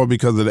son or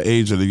because of the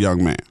age of the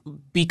young man?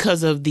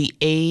 Because of the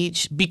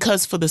age.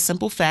 Because for the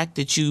simple fact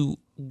that you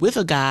with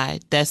a guy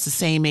that's the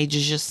same age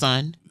as your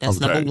son. That's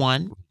number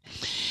one.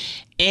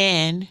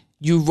 And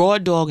you raw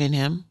dogging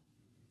him.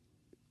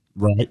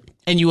 Right.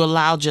 And you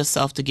allowed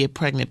yourself to get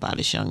pregnant by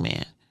this young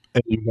man.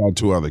 And you got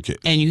 2 other kids.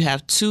 And you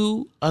have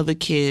 2 other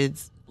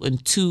kids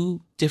and 2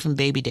 different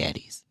baby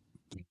daddies.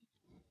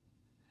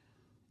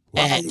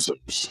 Wow. At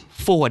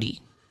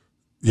 40.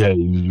 Yeah,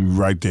 you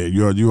right there.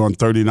 You're on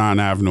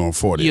 39th Avenue and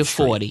 40th You're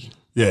Street. 40.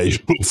 Yeah, you're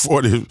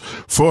on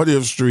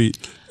 40th Street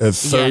at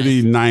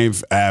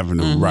 39th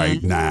Avenue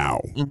right now.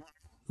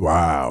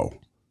 Wow.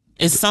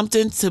 It's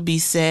something to be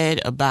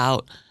said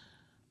about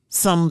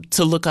to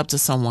look up to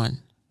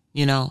someone,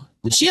 you know.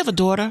 Does she have a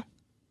daughter?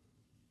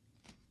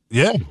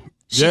 Yeah.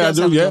 I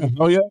do, yeah.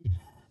 Oh, yeah.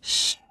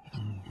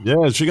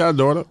 Yeah, she got a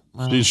daughter.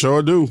 Wow. She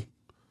sure do.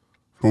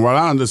 From what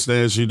I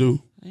understand, she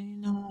do. You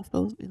know, I'm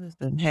supposed to be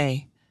listening.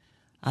 Hey.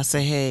 I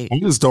say, hey. I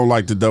just don't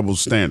like the double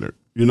standard.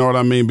 You know what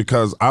I mean?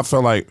 Because I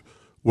feel like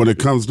when it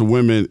comes to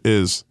women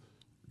is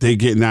they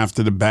getting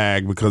after the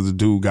bag because the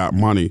dude got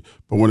money.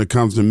 But when it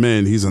comes to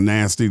men, he's a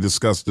nasty,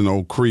 disgusting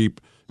old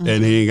creep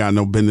and he ain't got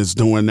no business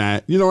doing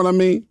that. You know what I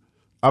mean?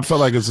 I feel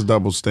like it's a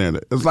double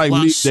standard. It's like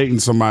me dating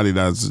somebody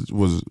that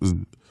was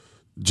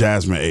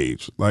Jasmine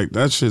age. Like,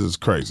 that shit is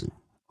crazy.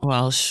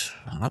 Well,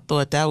 I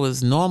thought that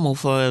was normal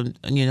for,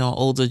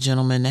 older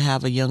gentlemen to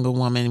have a younger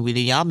woman.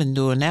 Y'all been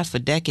doing that for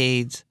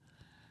decades.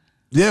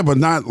 Yeah, but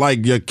not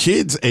like your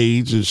kids'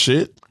 age and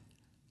shit.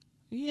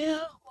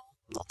 Yeah,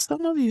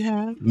 some of you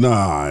have.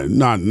 Nah,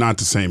 not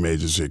the same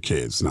age as your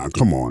kids. Nah,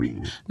 come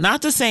on.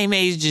 Not the same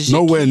age as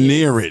your nowhere kids.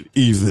 Near it,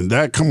 even.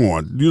 That, come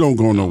on. You don't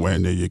go nowhere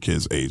near your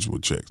kids' age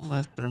with chicks.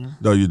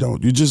 No, you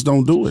don't. You just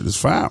don't do it. It's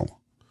foul.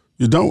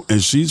 You don't.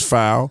 And she's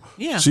foul.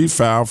 Yeah. She's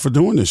foul for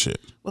doing this shit.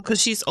 Well, because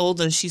she's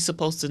older and she's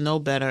supposed to know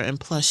better. And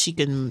plus she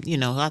can,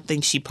 I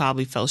think she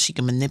probably felt she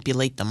can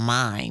manipulate the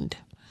mind.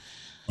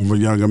 Of a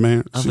younger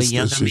man? Of a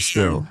younger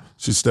man.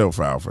 She's still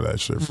foul for that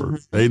shit.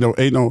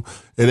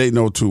 It ain't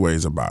no two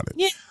ways about it.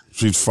 Yeah.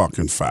 She's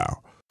fucking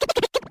foul.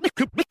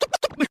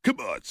 Come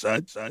on,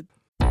 son.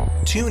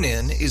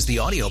 TuneIn is the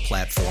audio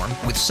platform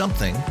with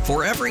something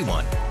for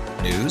everyone.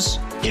 News.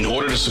 In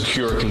order to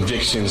secure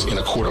convictions in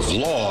a court of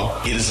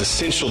law, it is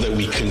essential that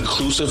we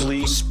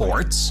conclusively.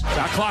 Sports.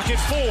 Shot clock at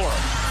 4.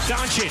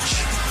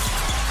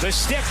 Doncic. The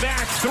step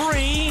back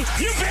 3.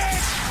 You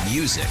bet.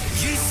 Music.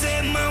 You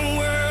set my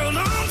world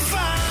on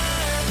fire.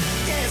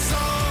 Yes,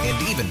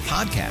 and even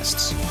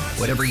podcasts.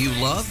 Whatever you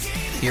love,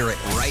 hear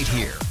it right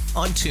here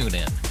on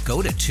TuneIn.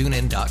 Go to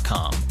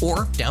TuneIn.com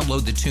or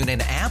download the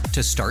TuneIn app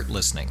to start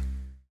listening.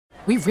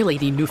 We really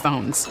need new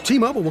phones.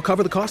 T-Mobile will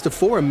cover the cost of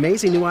 4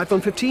 amazing new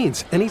iPhone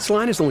 15s, and each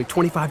line is only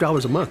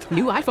 $25 a month.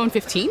 New iPhone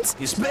 15s?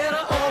 It's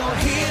better over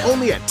here.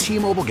 Only at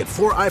T-Mobile, get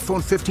 4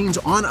 iPhone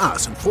 15s on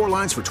us and 4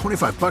 lines for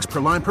 $25 per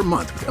line per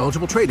month with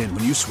eligible trade-in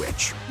when you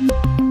switch.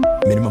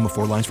 Minimum of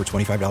 4 lines for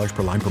 $25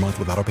 per line per month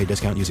with autopay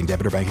discount using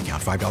debit or bank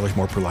account. $5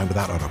 more per line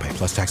without autopay,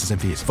 plus taxes and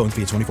fees. Phone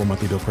fee at 24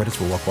 monthly bill credits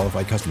for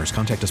well-qualified customers.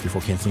 Contact us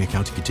before canceling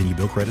account to continue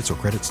bill credits or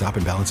credit stop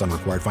and balance on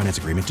required finance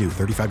agreement due.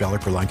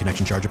 $35 per line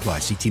connection charge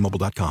applies. See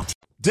T-Mobile.com.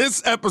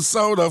 This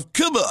episode of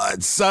Come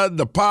On, Son,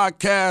 the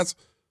podcast,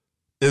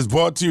 is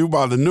brought to you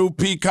by the new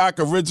Peacock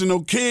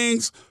original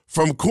Kings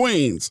from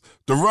Queens,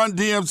 the Run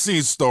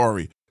DMC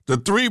story. The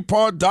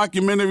 3-part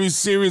documentary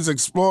series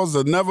explores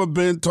the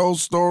never-been-told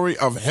story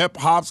of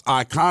hip-hop's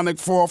iconic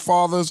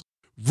forefathers,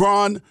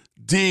 Run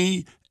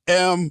DMC.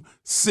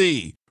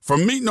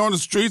 From meeting on the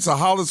streets of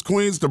Hollis,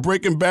 Queens, to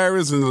breaking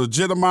barriers and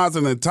legitimizing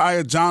an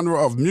entire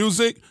genre of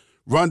music,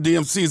 Run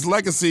DMC's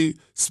legacy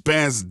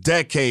spans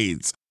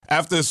decades.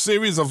 After a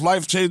series of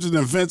life-changing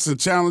events and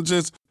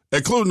challenges,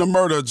 including the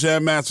murder of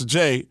Jam Master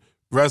Jay,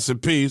 rest in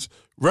peace,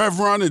 Rev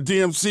Run and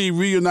DMC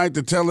reunite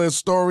to tell their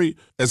story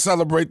and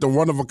celebrate the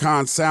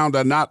one-of-a-kind sound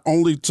that not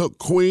only took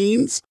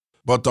Queens,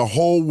 but the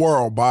whole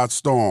world by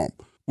storm.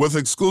 With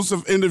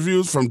exclusive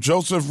interviews from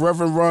Joseph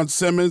Reverend Run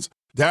Simmons,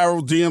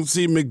 Daryl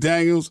DMC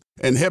McDaniels,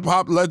 and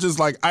hip-hop legends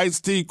like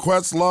Ice-T,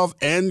 Questlove,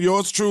 and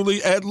yours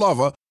truly, Ed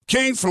Lover,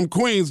 Kings from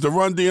Queens, the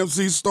Run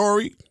DMC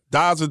story,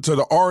 dives into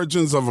the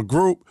origins of a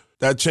group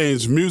that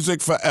changed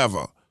music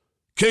forever.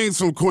 Kings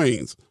from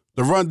Queens,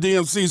 the Run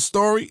DMC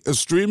story is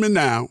streaming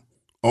now,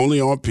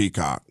 only on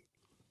Peacock.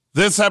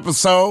 This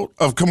episode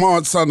of Come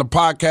On Son, the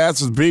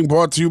podcast, is being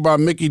brought to you by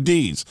Mickey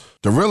D's.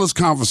 The realest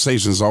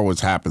conversations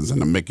always happens in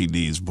the Mickey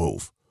D's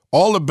booth.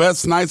 All the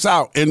best nights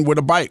out end with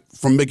a bite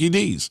from Mickey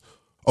D's.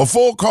 A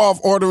full call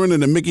of ordering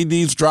in the Mickey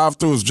D's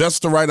drive-thru is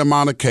just the right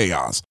amount of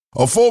chaos.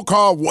 A full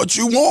call of what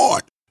you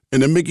want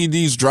in the Mickey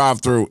D's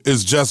drive-thru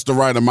is just the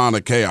right amount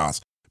of chaos.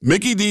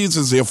 Mickey D's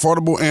is the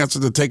affordable answer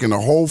to taking the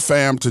whole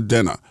fam to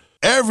dinner.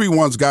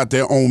 Everyone's got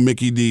their own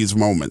Mickey D's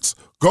moments.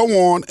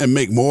 Go on and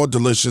make more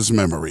delicious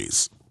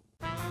memories.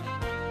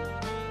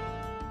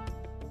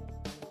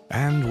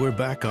 And we're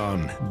back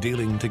on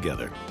Dealing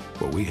Together,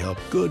 where we help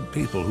good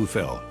people who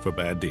fell for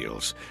bad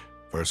deals.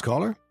 First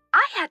caller?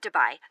 I had to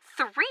buy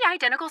 3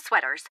 identical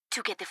sweaters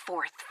to get the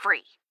 4th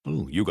free.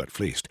 Ooh, you got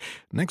fleeced.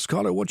 Next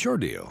caller, what's your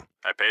deal?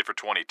 I paid for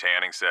 20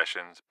 tanning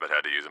sessions, but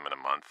had to use them in a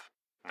month.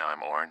 Now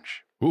I'm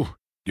orange. Ooh,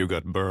 you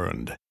got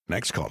burned.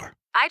 Next caller.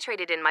 I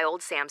traded in my old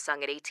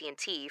Samsung at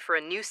AT&T for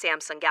a new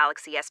Samsung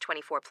Galaxy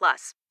S24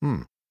 Plus.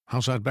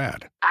 How's that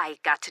bad? I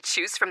got to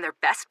choose from their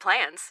best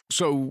plans.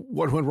 So,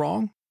 what went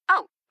wrong?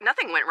 Oh,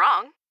 nothing went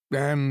wrong.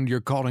 And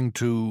you're calling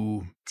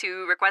to...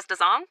 To request a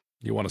song?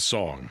 You want a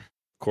song.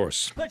 Of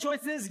course. The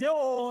choice is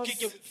yours.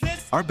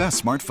 Our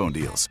best smartphone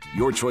deals.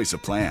 Your choice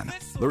of plan.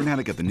 Learn how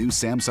to get the new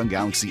Samsung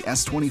Galaxy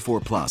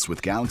S24 Plus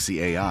with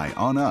Galaxy AI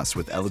on us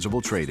with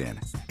eligible trade-in.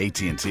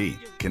 AT&T.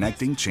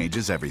 Connecting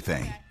changes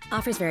everything.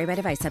 Offers vary by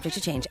device, subject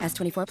to change.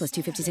 S24 plus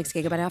 256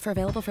 gigabyte offer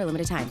available for a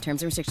limited time.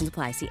 Terms and restrictions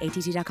apply. See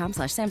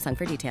att.com/Samsung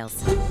for details.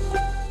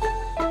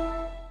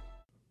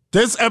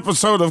 This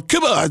episode of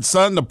Come On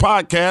Son, the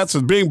podcast,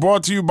 is being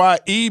brought to you by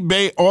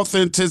eBay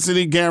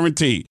Authenticity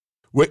Guarantee.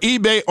 With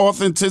eBay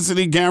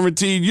Authenticity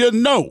Guarantee, you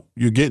know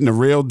you're getting the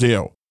real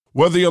deal.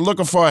 Whether you're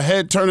looking for a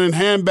head-turning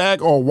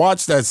handbag or a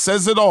watch that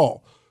says it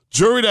all,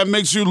 jewelry that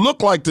makes you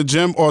look like the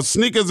gym, or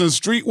sneakers and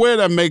streetwear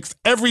that makes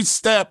every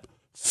step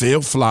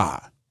feel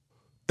fly.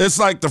 It's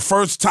like the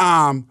first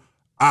time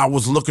I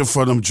was looking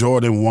for them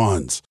Jordan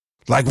 1s,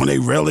 like when they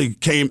really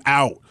came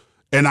out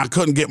and I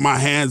couldn't get my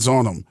hands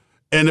on them.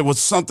 And it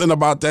was something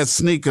about that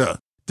sneaker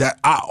that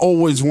I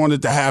always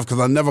wanted to have because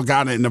I never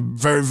got it in the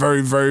very,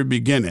 very, very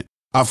beginning.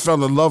 I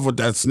fell in love with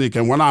that sneaker.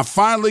 And when I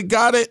finally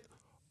got it,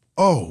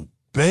 oh,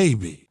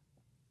 baby.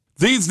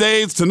 These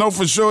days, to know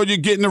for sure you're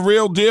getting the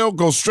real deal,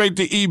 go straight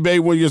to eBay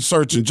when you're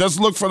searching. Just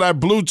look for that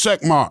blue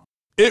check mark.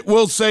 It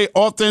will say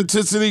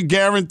Authenticity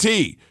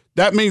Guarantee.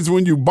 That means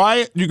when you buy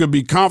it, you can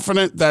be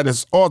confident that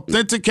it's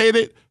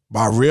authenticated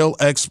by real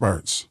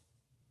experts.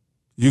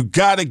 You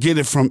got to get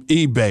it from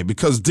eBay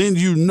because then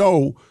you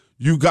know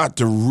you got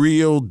the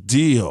real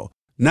deal.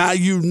 Now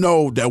you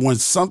know that when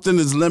something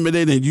is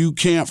limited and you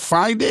can't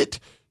find it,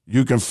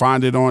 you can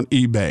find it on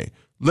eBay.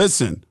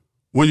 Listen,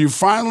 when you're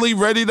finally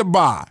ready to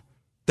buy,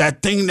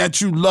 that thing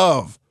that you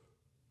love,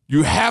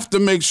 you have to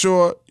make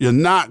sure you're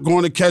not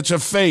going to catch a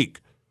fake.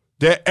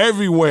 They're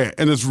everywhere,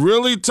 and it's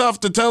really tough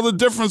to tell the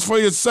difference for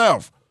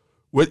yourself.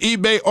 With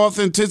eBay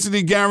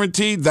Authenticity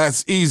Guarantee,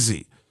 that's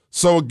easy.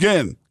 So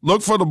again,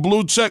 look for the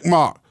blue check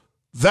mark.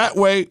 That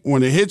way,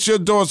 when it hits your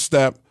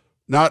doorstep,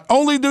 not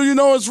only do you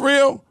know it's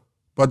real,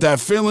 but that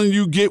feeling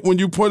you get when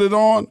you put it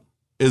on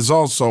is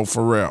also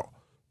for real.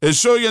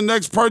 Ensure your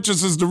next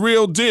purchase is the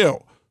real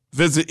deal.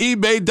 Visit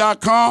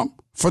eBay.com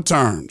for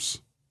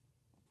terms.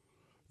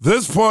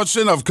 This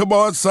portion of Come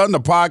On Son, the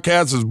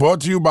podcast, is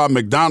brought to you by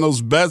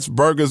McDonald's Best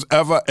Burgers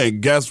Ever.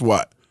 And guess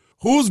what?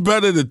 Who's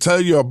better to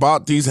tell you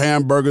about these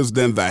hamburgers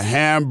than the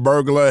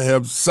Hamburglar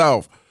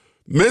himself?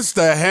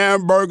 Mr.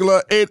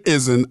 Hamburglar, it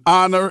is an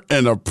honor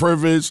and a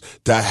privilege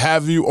to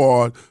have you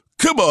on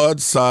Come On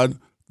Son,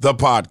 the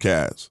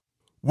podcast.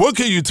 What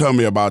can you tell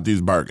me about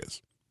these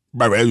burgers?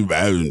 Lucky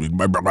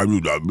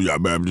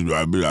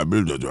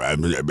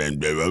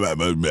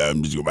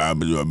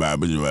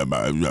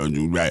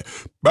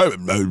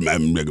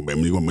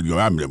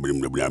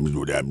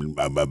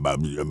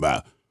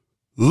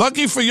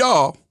for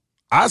y'all,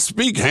 I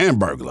speak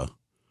Hamburglar.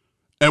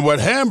 And what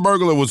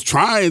Hamburglar was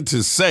trying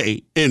to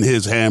say in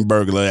his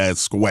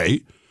Hamburglar-esque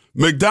way,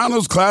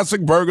 McDonald's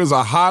classic burgers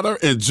are hotter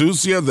and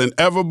juicier than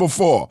ever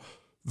before.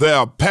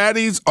 Their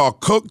patties are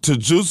cooked to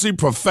juicy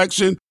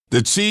perfection.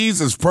 The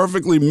cheese is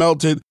perfectly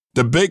melted.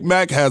 The Big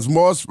Mac has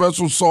more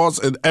special sauce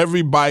in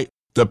every bite.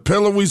 The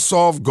pillowy,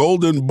 soft,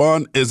 golden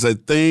bun is a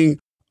thing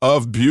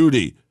of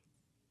beauty.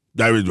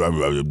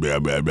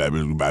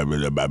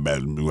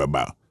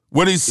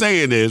 What he's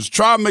saying is,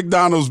 try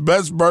McDonald's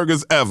Best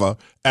Burgers Ever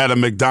at a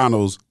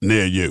McDonald's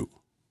near you.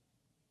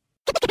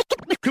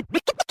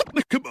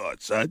 Come on,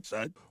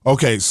 son.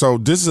 Okay, so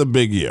this is a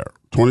big year.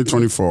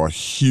 2024,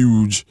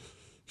 huge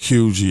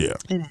year.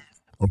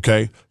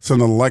 Okay? It's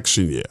an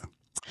election year.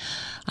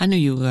 I knew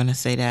you were going to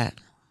say that.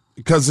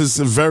 Because it's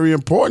very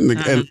important,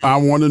 and I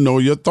want to know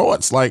your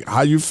thoughts. Like,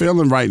 how you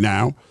feeling right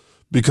now?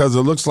 Because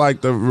it looks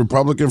like the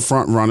Republican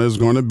front runner is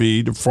going to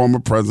be the former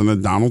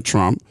President Donald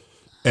Trump,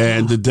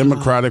 and the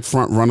Democratic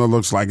front runner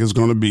looks like it's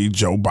going to be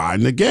Joe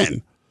Biden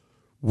again.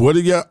 What are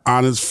your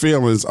honest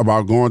feelings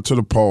about going to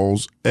the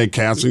polls and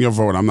casting your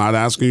vote? I'm not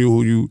asking you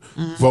who you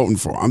voting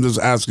for. I'm just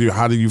asking you,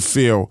 how do you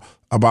feel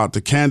about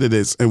the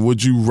candidates, and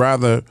would you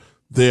rather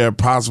there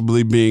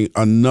possibly being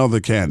another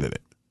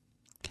candidate?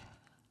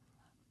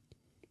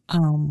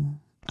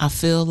 I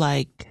feel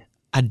like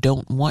I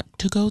don't want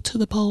to go to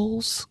the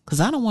polls because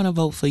I don't want to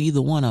vote for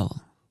either one of them.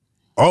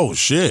 Oh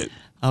shit!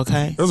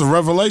 Okay, that's a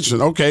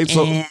revelation. Okay,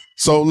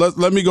 so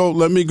let me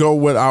go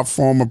with our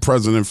former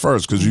president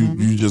first, because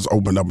you just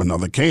opened up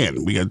another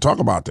can. We got to talk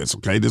about this.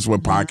 Okay, this is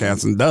what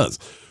podcasting does.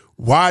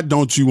 Why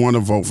don't you want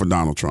to vote for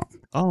Donald Trump?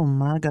 Oh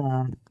my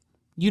God.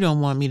 You don't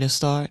want me to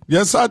start?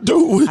 Yes, I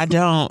do. I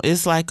don't.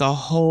 It's like a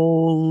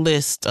whole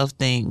list of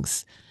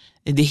things.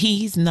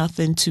 He's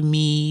nothing to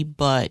me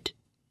but,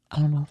 I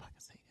don't know if I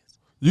can say this.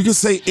 You can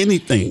say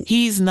anything.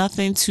 He's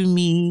nothing to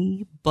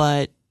me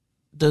but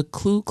the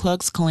Ku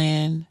Klux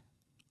Klan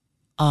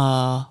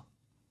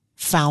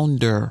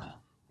founder.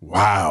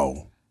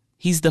 Wow.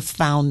 He's the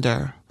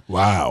founder.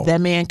 Wow. That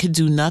man could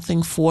do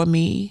nothing for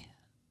me.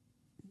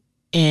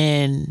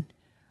 And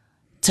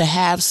to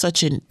have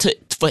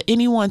for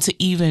anyone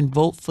to even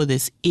vote for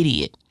this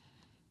idiot,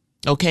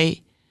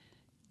 okay,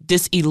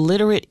 this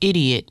illiterate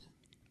idiot,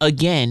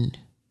 again,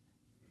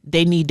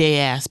 they need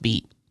their ass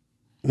beat.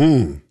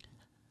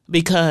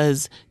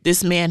 Because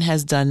this man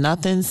has done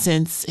nothing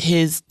since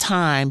his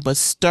time but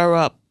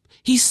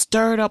he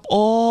stirred up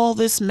all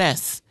this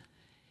mess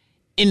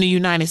in the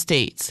United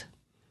States.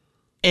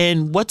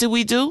 And what did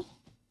we do?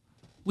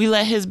 We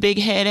let his big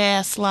head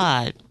ass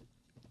slide.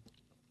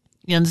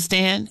 You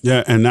understand?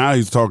 Yeah, and now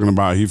he's talking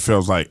about he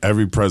feels like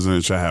every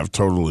president should have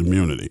total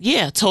immunity.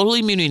 Yeah, total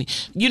immunity.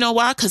 You know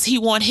why? Because he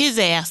want his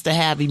ass to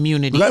have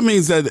immunity. That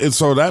means that,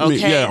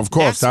 means, yeah, of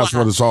course, that's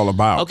what it's all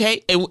about.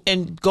 Okay,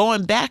 and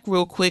going back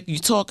real quick, you're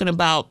talking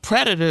about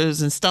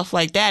predators and stuff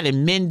like that,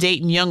 and men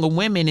dating younger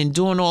women and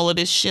doing all of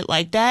this shit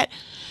like that.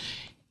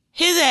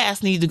 His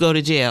ass needs to go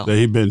to jail. Yeah,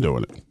 he been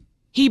doing it.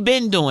 He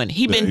been doing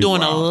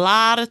a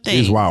lot of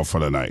things. He's wild for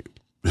the night.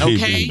 Okay?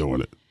 He's been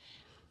doing it.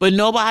 But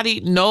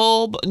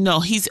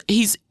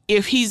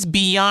if he's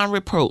beyond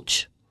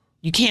reproach,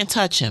 you can't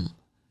touch him.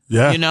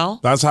 Yeah, you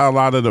know, that's how a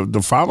lot of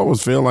the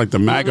followers feel. Like the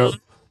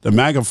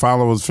MAGA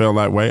followers feel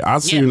that way. I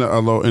seen a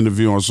little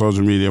interview on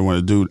social media when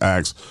a dude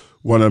asked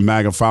one of the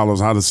MAGA followers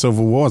how the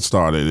Civil War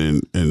started,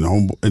 and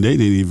they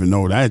didn't even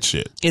know that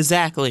shit.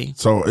 Exactly.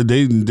 So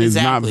they're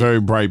not very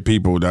bright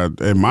people. That,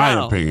 in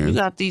my opinion, you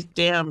got these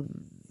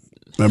damn.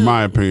 In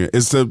my opinion,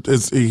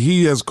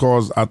 he has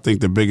caused, I think,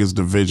 the biggest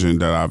division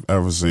that I've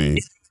ever seen.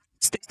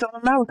 States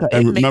of America.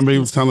 And remember, he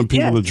was telling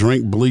people to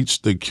drink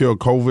bleach to cure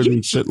COVID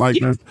and shit like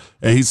that.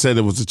 And he said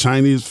it was the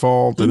Chinese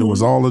fault, and it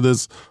was all of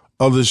this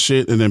other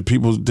shit, and then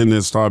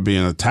there start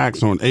being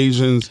attacks on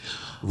Asians,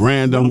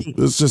 random.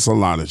 It's just a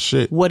lot of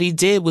shit. What he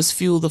did was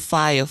fuel the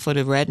fire for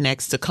the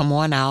rednecks to come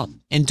on out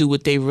and do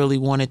what they really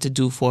wanted to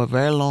do for a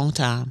very long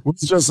time.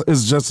 It's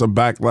just a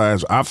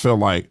backlash. I feel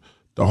like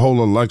the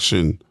whole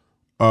election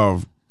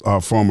of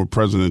former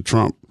President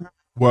Trump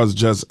was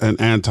just an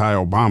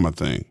anti-Obama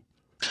thing.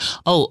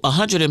 Oh,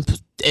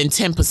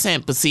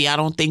 110%. But see, I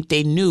don't think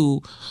they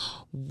knew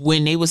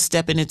when they were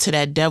stepping into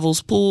that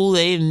devil's pool,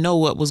 they didn't know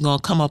what was going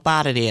to come up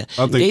out of there.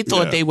 They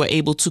thought they were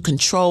able to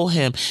control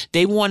him.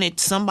 They wanted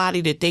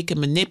somebody that they could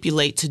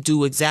manipulate to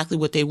do exactly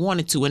what they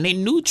wanted to. And they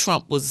knew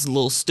Trump was a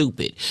little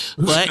stupid.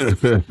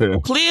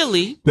 But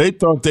clearly... They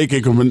thought they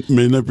could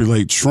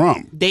manipulate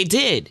Trump. They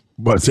did.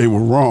 But they were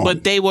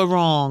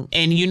wrong.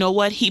 And you know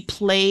what? He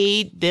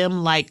played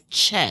them like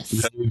chess.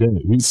 Yeah, he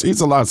did.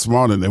 He's a lot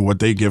smarter than what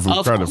they give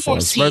him credit for.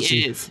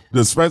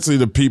 Especially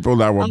the people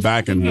that were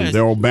backing him.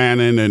 They're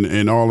O'Bannon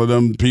and all of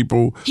them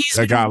people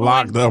that got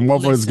locked up.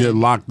 Motherfuckers get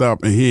locked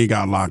up, and he ain't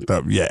got locked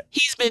up yet.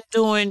 He's been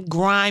doing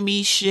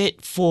grimy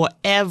shit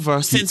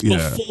forever, since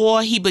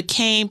before he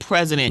became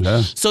president.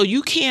 Yeah. So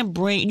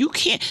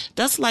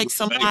that's like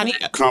somebody...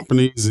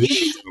 Companies, a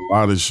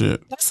lot of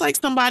shit. That's like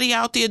somebody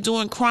out there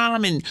doing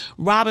crime and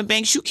robbing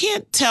banks. You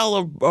can't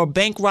tell a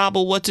bank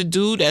robber what to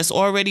do that's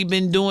already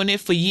been doing it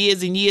for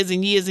years and years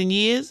and years and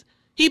years.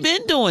 He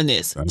been doing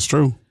this. That's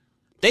true.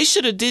 They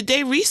should have did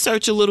their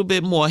research a little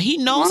bit more. He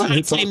knows how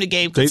to play the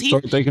game. They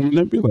thought they can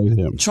manipulate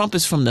him. Trump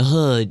is from the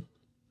hood.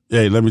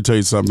 Hey, let me tell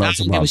you something else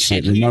about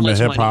Trump. Remember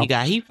hip-hop?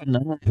 He from the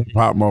hood.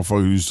 Hip-hop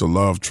motherfuckers used to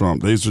love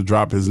Trump. They used to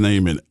drop his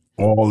name in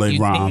all their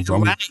rhymes.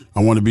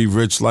 I want to be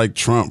rich like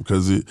Trump,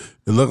 because it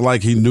looked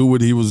like he knew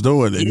what he was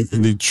doing,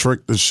 and he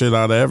tricked the shit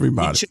out of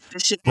everybody.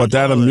 But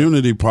that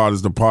immunity part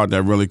is the part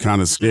that really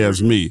kind of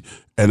scares me.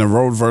 And the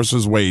Roe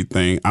versus Wade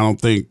thing, I don't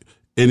think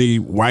any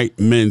white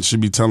men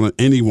should be telling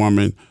any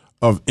woman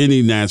of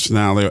any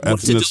nationality or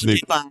ethnicity.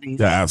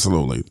 Yeah,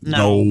 absolutely.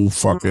 No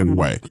fucking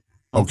way.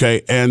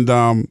 Okay, and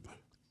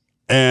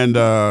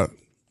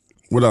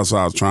what else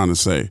I was trying to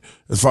say?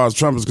 As far as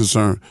Trump is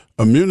concerned,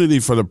 immunity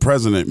for the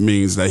president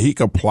means that he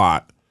could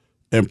plot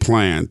and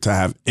plan to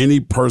have any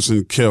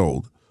person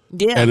killed.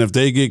 Yeah. And if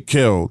they get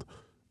killed,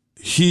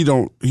 he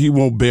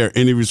won't bear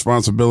any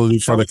responsibility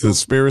for the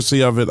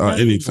conspiracy of it or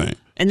anything.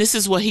 And this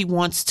is what he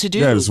wants to do.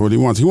 Yeah, this is what he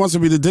wants. He wants to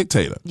be the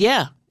dictator.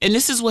 Yeah. And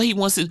this is what he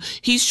wants to.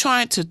 He's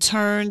trying to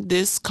turn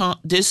this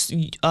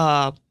country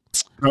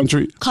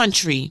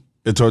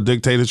into a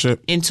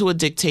dictatorship? Into a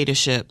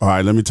dictatorship. All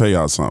right, let me tell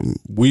y'all something.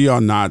 We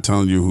are not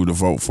telling you who to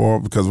vote for,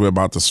 because we're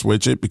about to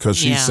switch it, because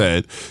she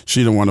said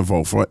she didn't want to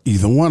vote for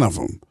either one of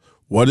them.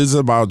 What is it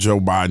about Joe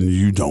Biden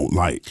you don't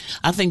like?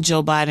 I think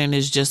Joe Biden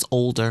is just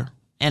older,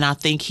 and I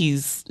think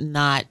he's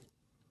not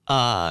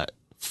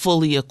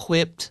fully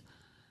equipped,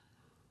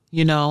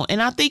 and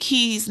I think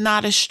he's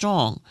not as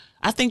strong.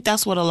 I think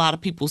that's what a lot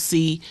of people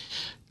see,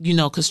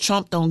 because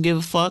Trump don't give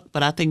a fuck,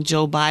 but I think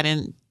Joe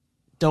Biden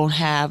don't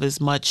have as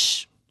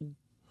much...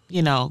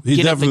 He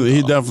definitely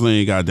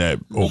ain't got that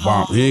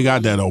Obama. He ain't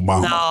got that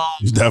Obama. No.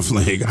 He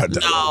definitely ain't got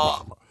that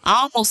Obama.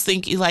 I almost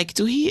think he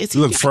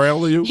look frail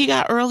to you? He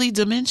got early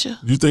dementia.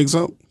 You think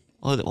so?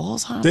 Or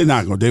Alzheimer's? They're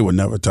not going. They would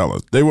never tell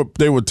us. They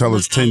would tell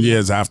us 10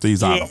 years after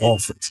he's out of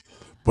office,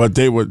 but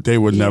they would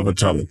never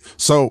tell us.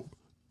 So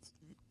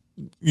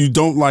you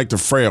don't like the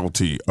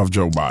frailty of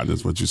Joe Biden,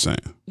 is what you're saying?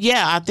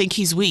 Yeah, I think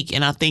he's weak,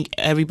 and I think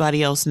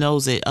everybody else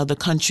knows it. Other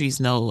countries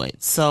know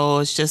it. So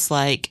it's just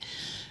like,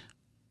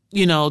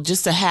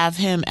 just to have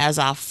him as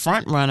our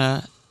front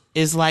runner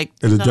is like...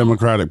 In the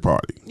Democratic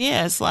Party.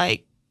 Yeah, it's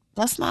like,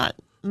 that's not...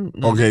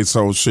 Okay,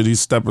 so should he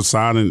step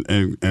aside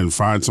and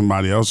find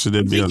somebody else? Should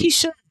it be? He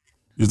should.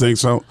 You think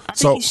so? I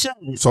think he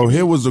should. So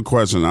here was the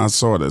question. I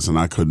saw this, and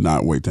I could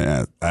not wait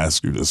to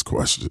ask you this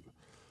question.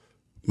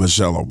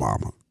 Michelle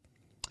Obama.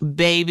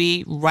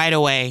 Baby, right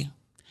away.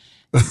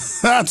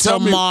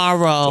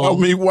 Tomorrow. Tell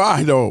me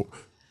why, though.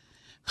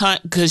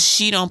 Because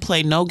she don't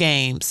play no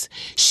games.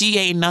 She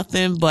ain't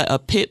nothing but a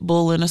pit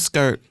bull in a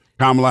skirt.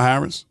 Kamala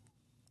Harris?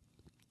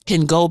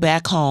 Can go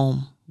back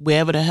home,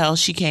 wherever the hell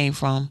she came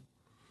from.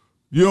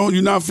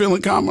 You're not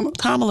feeling Kamala?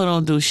 Kamala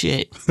don't do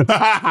shit.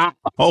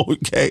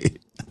 Okay.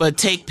 But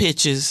take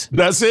pictures.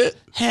 That's it?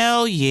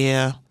 Hell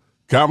yeah.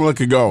 Kamala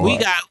could go.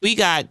 We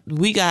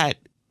got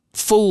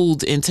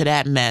fooled into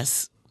that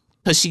mess.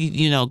 Because she,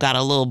 got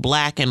a little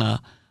black in her.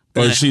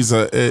 But she's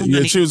a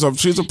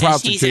prosecutor.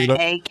 She's an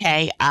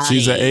AKA.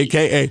 She's an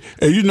AKA.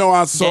 And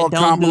I saw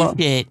Kamala.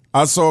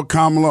 I saw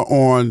Kamala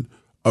on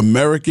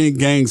American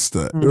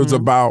Gangster. Mm-hmm. It was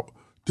about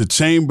the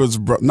Chambers,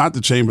 not the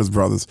Chambers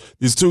brothers.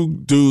 These two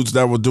dudes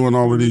that were doing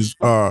all of these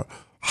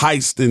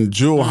heists and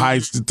jewel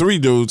heists. The three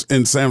dudes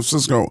in San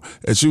Francisco,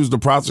 and she was the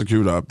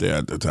prosecutor up there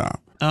at the time.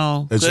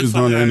 Oh, and she was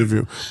doing an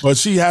interview, but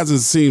she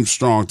hasn't seemed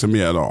strong to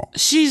me at all.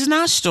 She's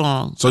not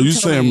strong. So you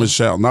saying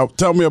Michelle? Now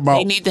tell me about.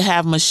 They need to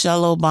have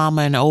Michelle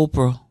Obama and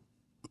Oprah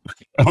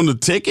on the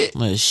ticket.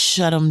 Let's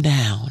shut them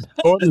down.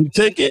 On the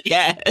ticket?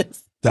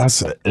 Yes.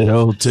 That's an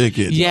L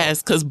ticket.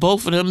 Yes, because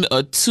both of them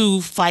are too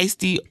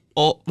feisty.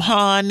 Oh,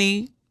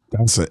 honey.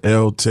 That's an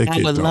L ticket.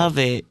 I would love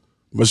it.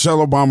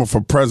 Michelle Obama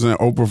for president,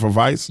 Oprah for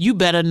vice? You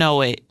better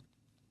know it.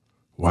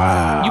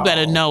 Wow. You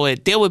better know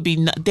it. They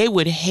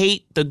would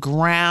hate the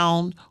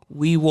ground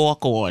we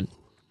walk on.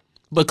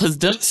 Because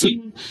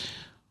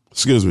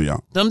excuse me,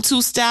 y'all. Them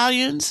two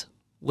stallions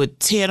would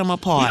tear them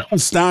apart. A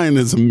stallion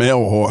is a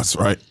male horse,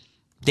 right?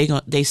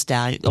 They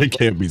stallion. They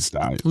can't be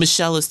stallions.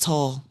 Michelle is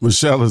tall.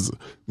 Michelle's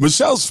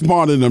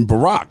smarter than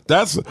Barack.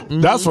 That's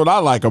what I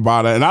like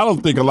about it, and I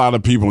don't think a lot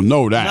of people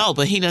know that. No,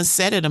 but he done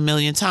said it a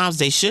million times.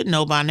 They should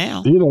know by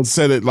now. He done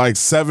said it like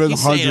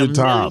 700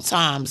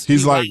 times.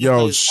 He's like,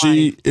 yo,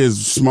 she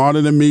is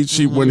smarter than me.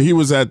 She when he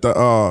was at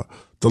the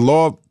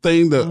law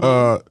thing,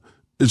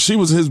 she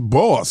was his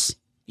boss.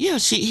 Yeah,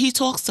 he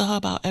talks to her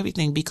about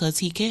everything because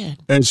he can.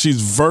 And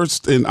she's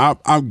versed in,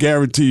 I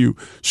guarantee you,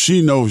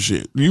 she knows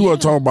shit. You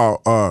want to talk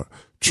about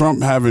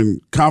Trump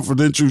having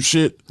confidential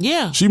shit?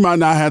 Yeah. She might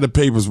not have the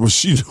papers, but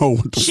she know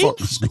what the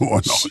fuck is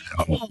going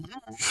on.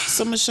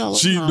 So Michelle,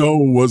 she know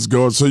what's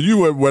going on. So you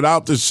would,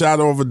 without the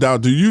shadow of a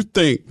doubt, do you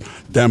think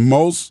that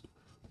most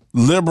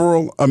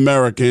liberal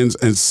Americans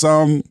and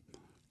some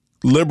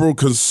liberal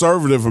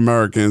conservative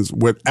Americans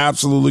would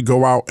absolutely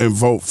go out and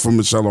vote for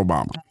Michelle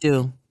Obama? I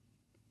do.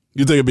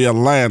 You think it'd be a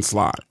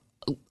landslide?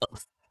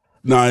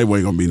 No, it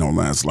ain't gonna be no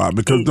landslide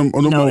because them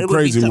old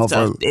crazy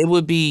motherfuckers. It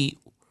would be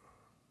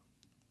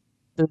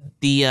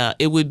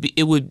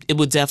it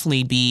would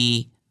definitely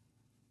be.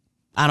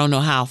 I don't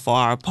know how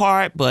far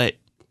apart, but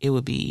it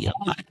would be a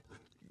lot.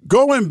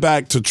 Going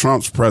back to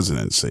Trump's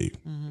presidency,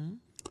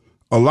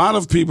 a lot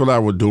of people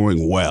that were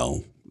doing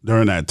well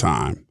during that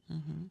time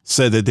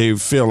said that they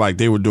feel like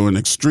they were doing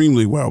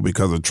extremely well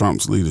because of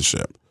Trump's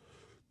leadership.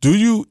 Do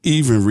you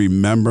even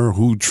remember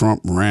who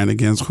Trump ran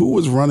against? Who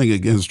was running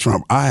against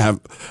Trump?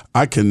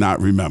 I cannot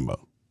remember.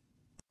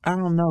 I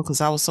don't know because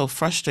I was so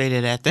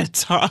frustrated at that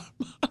time.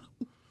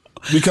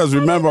 Because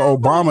remember,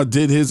 Obama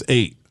did his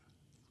 8.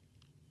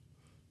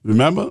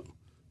 Remember?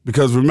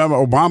 Because remember,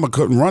 Obama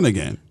couldn't run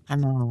again. I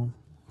know.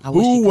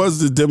 Who was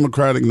the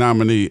Democratic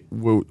nominee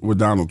with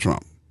Donald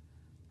Trump?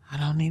 I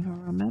don't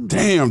even remember.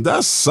 Damn,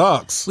 that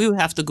sucks. We would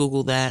have to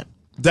Google that.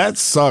 That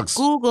sucks.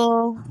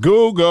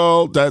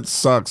 Google. That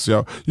sucks,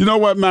 yo. You know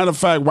what? Matter of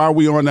fact, while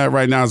we on that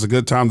right now, is a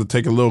good time to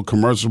take a little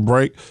commercial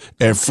break.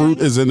 And Fruit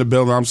is in the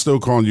building. I'm still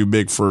calling you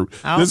Big Fruit.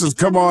 This is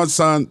Come On,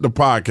 Son, the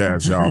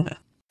podcast, y'all.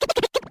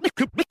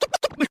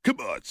 Come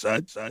on,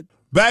 son.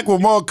 Back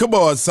with more Come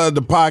On, Son,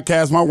 the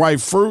podcast. My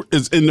wife Fruit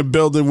is in the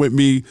building with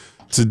me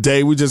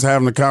today. We just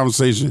having a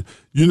conversation.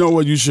 You know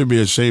what? You should be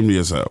ashamed of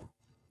yourself.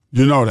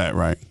 You know that,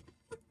 right?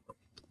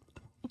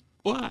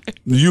 Why?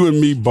 You and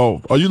me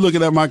both. Are you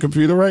looking at my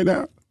computer right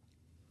now?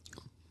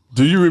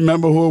 Do you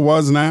remember who it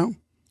was now?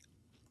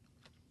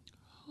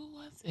 Who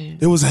was it?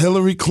 It was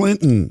Hillary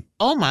Clinton.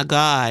 Oh, my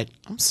God.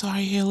 I'm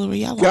sorry,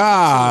 Hillary.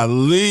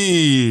 Golly,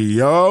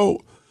 yo.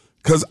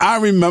 Because I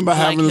remember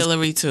having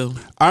Hillary, too.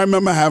 I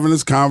remember having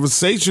this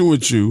conversation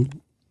with you,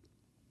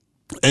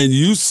 and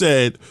you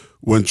said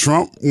when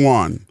Trump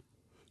won,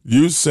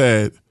 you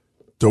said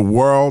the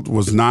world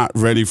was not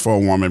ready for a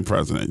woman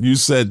president. You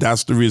said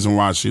that's the reason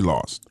why she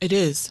lost. It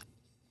is.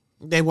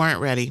 They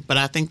weren't ready, but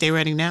I think they're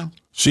ready now.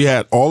 She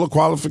had all the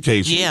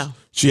qualifications. Yeah.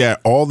 She had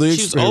all the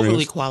experience. She was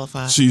overly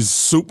qualified. She's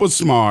super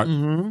smart.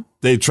 Mm-hmm.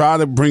 They try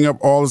to bring up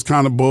all this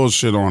kind of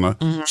bullshit on her.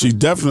 Mm-hmm. She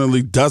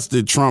definitely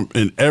dusted Trump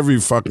in every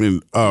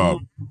fucking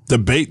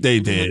debate they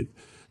did.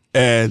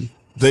 And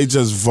they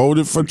just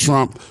voted for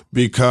Trump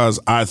because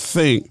I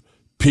think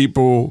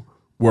people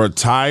were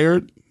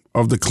tired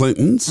of the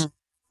Clintons. Mm-hmm.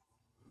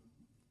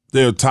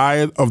 They're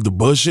tired of the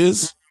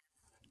Bushes,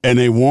 and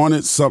they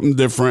wanted something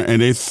different,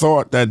 and they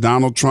thought that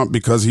Donald Trump,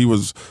 because he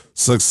was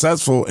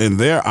successful in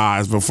their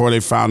eyes before they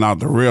found out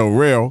the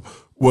real,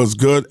 was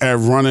good at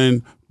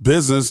running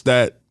business,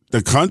 that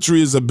the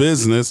country is a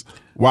business.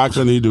 Why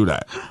couldn't he do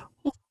that?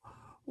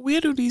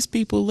 Where do these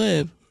people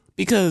live?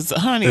 Because,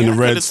 honey, in the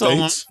red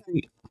states.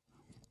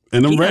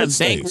 In the red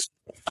states.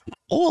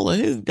 All of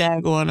his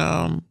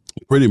daggone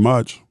pretty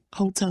much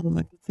hotel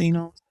and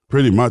casinos.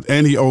 Pretty much.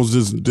 And he owes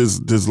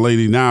this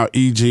lady now,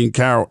 E. Jean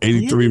Carroll,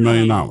 $83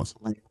 million.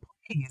 Like,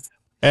 please.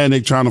 And they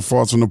trying to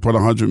force him to put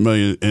 $100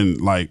 million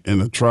in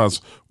the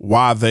trust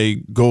while they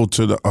go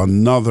to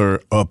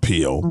another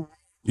appeal.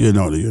 You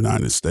know, the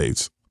United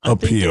States. I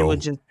think they were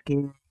just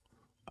scared.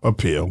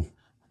 Appeal.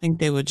 I think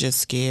they were just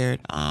scared.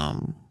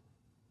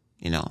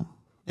 You know,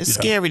 it's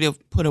scary to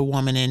put a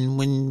woman in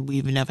when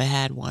we've never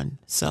had one.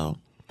 So,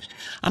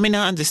 I mean,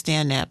 I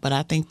understand that, but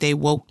I think they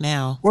woke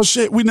now. Well,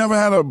 shit, we never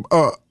had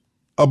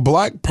a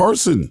black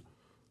person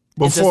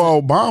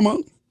before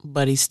Obama.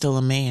 But he's still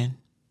a man.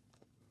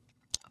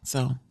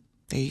 So,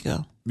 there you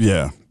go.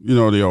 Yeah. You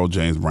know the old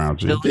James Brown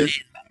shit.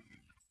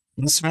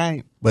 That's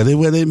right. But it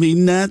wouldn't be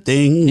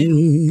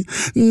nothing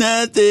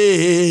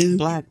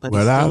black, but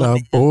without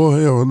a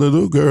boy or a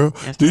little girl.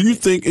 That's Do you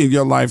think in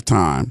your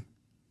lifetime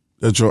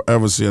that you'll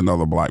ever see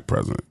another black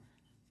president?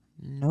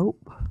 Nope.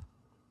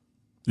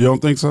 You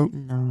don't think so?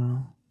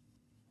 No.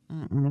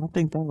 I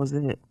think that was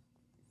it.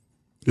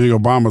 You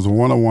think Obama's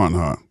 101,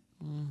 huh?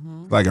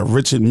 Mm-hmm. like a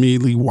Richard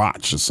Mealy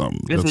watch or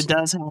something. If it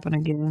does happen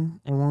again,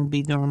 it won't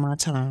be during my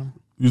time.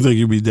 You think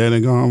you'd be dead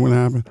and gone when it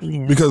happened?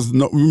 Yeah. Because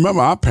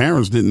remember, our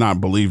parents did not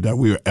believe that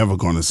we were ever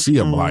going to see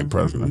a black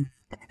president.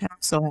 I'm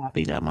so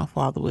happy that my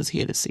father was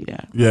here to see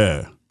that.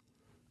 Yeah.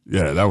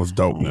 Yeah, that was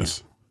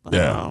dopeness.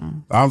 Yeah.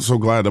 I'm so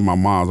glad that my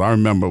mom's. I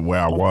remember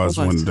where I was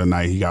when the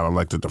night he got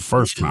elected the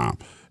first time.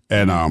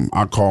 And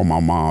I called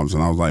my mom's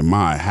and I was like,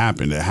 Ma, it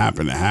happened.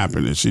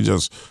 And she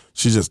just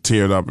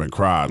teared up and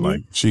cried.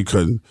 Like she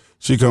couldn't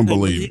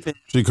believe it.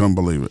 She couldn't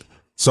believe it.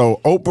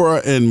 So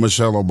Oprah and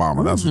Michelle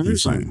Obama, that's what you're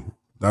saying.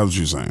 That's what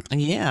you're saying.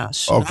 Yeah.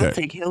 Okay. I'll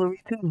take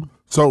Hillary too.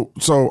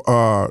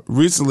 So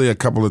recently a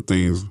couple of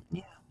things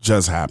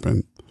just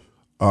happened.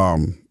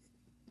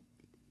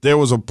 There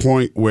was a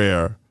point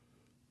where,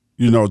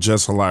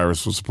 Jess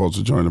Hilarious was supposed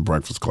to join the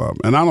Breakfast Club.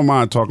 And I don't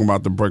mind talking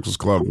about the Breakfast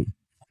Club.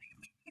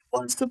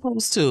 Wasn't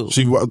supposed to.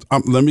 She was.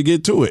 Let me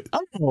get to it.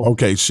 Oh.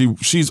 Okay,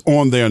 she's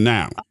on there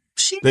now.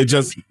 They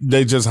just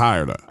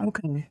hired her.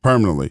 Okay.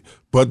 Permanently.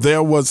 But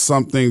there was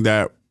something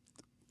that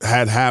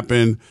had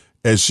happened,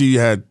 and she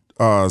had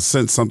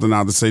sent something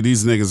out to say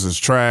these niggas is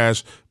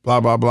trash, blah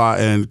blah blah,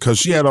 and because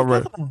she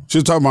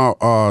was talking about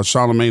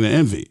Charlamagne and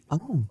Envy.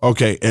 Oh.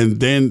 Okay, and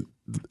then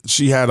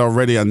she had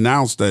already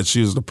announced that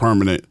she was the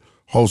permanent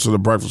host of the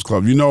Breakfast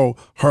Club.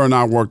 Her and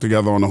I worked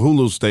together on the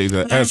Hulu stage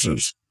at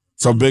Essence.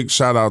 So big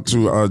shout out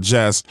to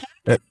Jess.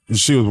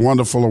 She was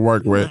wonderful to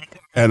work with,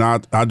 and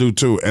I do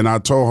too. And I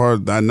told her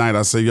that night,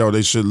 I said, yo,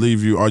 they should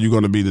leave you. Are you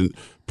going to be the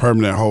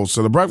permanent host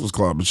of the Breakfast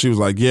Club? And she was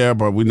like, yeah,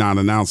 but we're not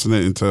announcing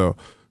it until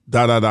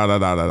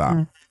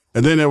da-da-da-da-da-da-da.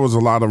 And then there was a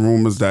lot of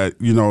rumors that,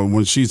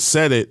 when she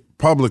said it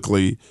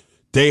publicly,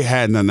 they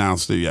hadn't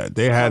announced it yet.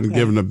 They hadn't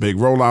given a big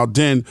rollout.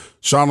 Then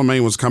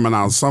Charlamagne was coming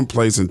out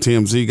someplace, and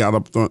TMZ got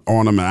up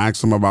on him and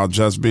asked him about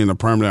just being a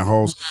permanent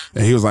host.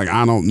 And he was like,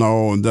 I don't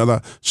know. And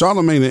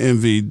Charlamagne and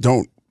Envy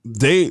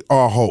they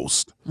are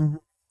hosts. Mm-hmm.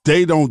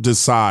 They don't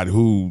decide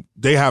who,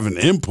 they have an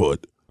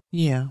input.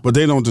 Yeah. But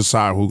they don't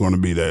decide who's going to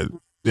be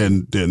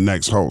their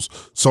next host.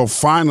 So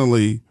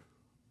finally,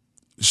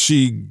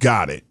 she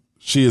got it.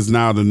 She is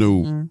now the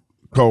new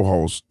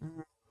co-host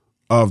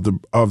of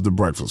the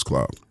Breakfast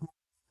Club.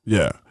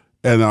 Yeah,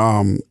 and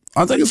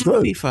I think it's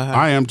good. For her.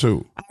 I am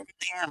too.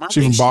 Damn,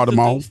 She from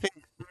Baltimore.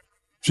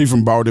 She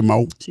from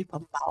Baltimore. She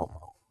from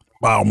Baltimore.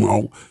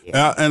 Baltimore.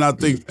 Yeah. And I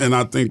think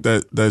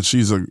that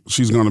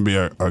she's going to be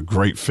a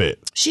great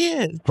fit. She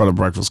is for the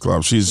Breakfast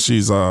Club.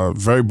 She's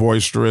very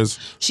boisterous.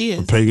 She is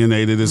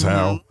opinionated as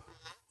hell,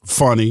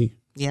 funny.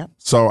 Yeah.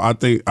 So I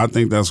think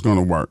that's going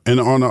to work. And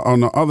on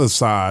the other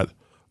side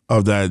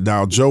of that,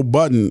 now Joe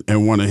Budden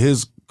and one of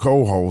his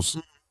co-hosts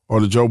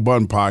on the Joe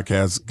Budden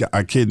podcast,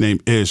 a kid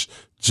named Ish,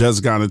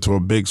 just got into a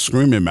big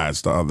screaming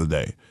match the other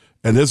day.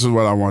 And this is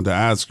what I wanted to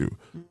ask you.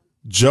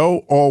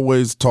 Joe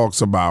always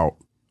talks about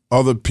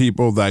other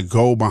people that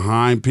go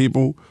behind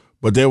people,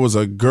 but there was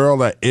a girl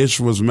that Ish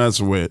was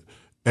messing with,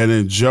 and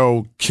then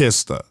Joe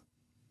kissed her.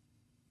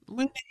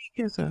 When did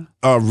he kiss her?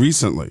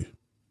 Recently.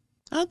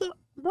 Don't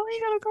he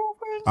got a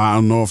girlfriend? I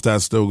don't know if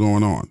that's still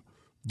going on.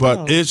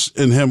 But Ish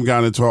and him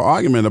got into an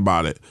argument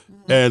about it.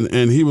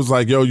 And he was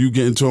like, yo, you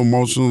getting too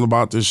emotional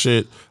about this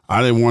shit.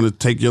 I didn't want to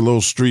take your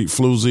little street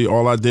floozy.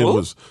 All I did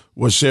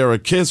was share a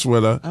kiss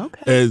with her.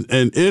 Okay.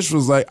 And Ish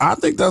was like, I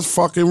think that's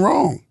fucking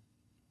wrong.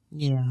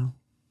 Yeah.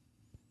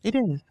 It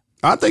is.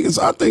 I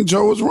think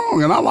Joe is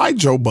wrong, and I like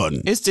Joe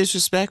Budden. It's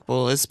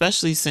disrespectful,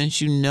 especially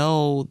since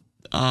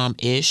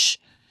Ish,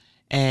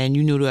 and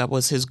you knew that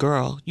was his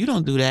girl. You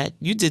don't do that.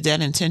 You did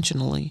that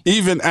intentionally.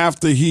 Even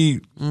after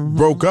he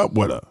broke up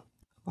with her.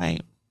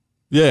 Right.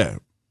 Yeah.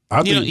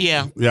 I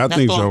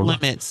think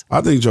limits. I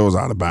think Joe's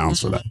out of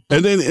bounds for that.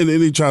 And then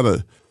he try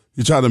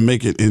to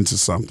make it into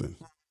something.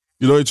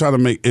 He try to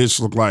make Ish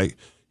look like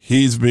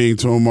he's being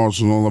too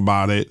emotional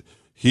about it.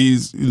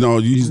 He's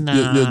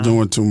you're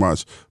doing too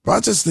much. But I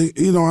just think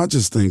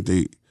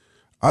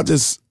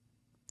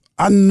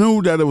I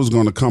knew that it was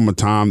going to come a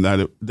time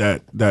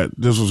that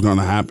this was going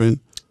to happen.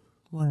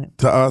 What?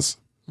 To us,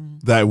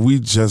 that we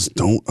just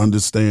don't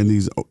understand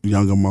these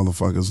younger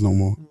motherfuckers no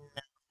more.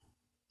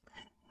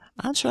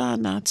 I try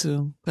not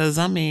to, because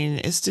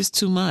it's just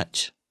too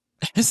much.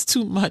 It's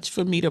too much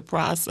for me to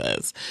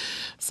process.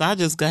 So I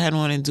just go ahead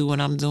on and do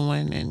what I'm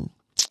doing and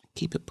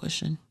keep it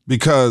pushing.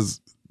 Because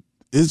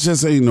it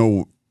just ain't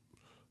no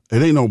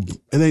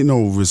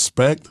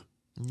respect.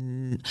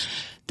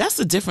 That's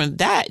the difference.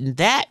 That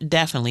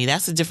definitely,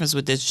 that's the difference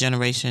with this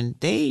generation.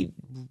 They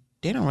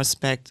don't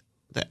respect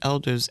the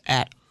elders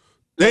at all.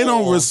 They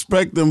don't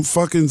respect them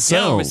fucking selves. They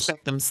don't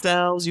respect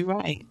themselves. You're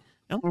right.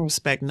 They don't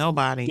respect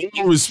nobody. They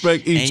don't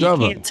respect each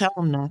other. You can't tell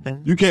them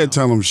nothing. You can't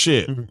tell them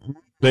shit. Mm-hmm.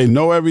 They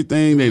know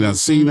everything. They done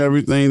seen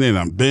everything. They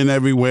done been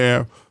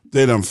everywhere.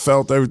 They done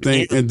felt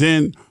everything. And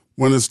then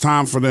when it's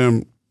time for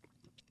them,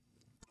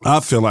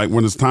 I feel like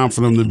when it's time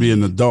for them to be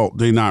an adult,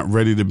 they're not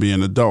ready to be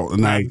an adult.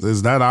 And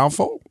is that our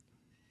fault?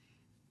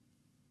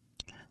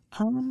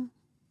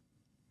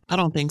 I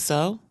don't think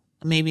so.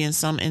 Maybe in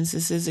some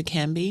instances it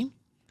can be.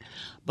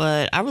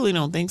 But I really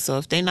don't think so.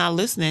 If they're not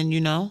listening,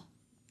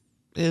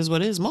 It is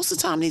what it is. Most of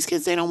the time, these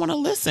kids, they don't want to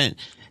listen.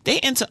 They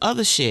into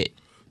other shit.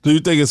 Do you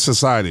think it's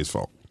society's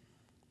fault?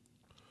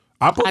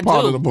 I put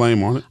part of the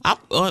blame on it.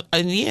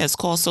 And yeah, it's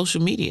called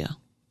social media.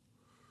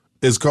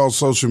 It's called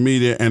social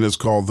media, and it's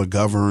called the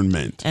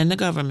government. And the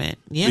government,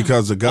 yeah.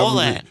 Because the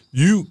government,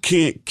 you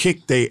can't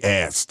kick their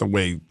ass the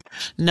way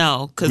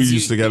we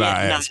used to get our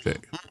ass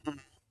kicked.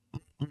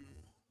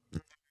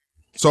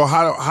 So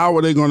how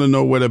are they going to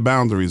know where the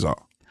boundaries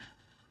are?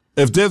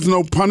 If there's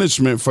no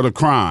punishment for the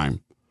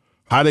crime,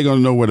 how are they going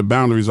to know where the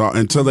boundaries are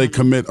until they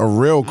commit a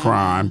real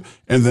crime,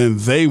 and then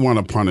they want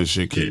to punish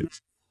your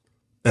kids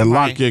and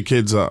lock your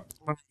kids up?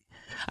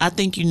 I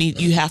think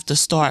you have to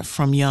start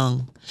from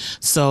young.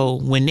 So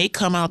when they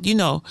come out, you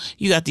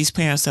got these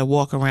parents that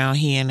walk around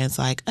here and it's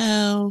like,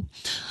 oh,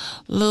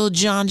 little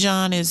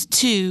John is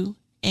 2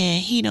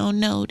 and he don't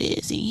know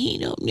this and he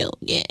don't know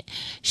that.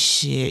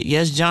 Shit,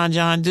 yes,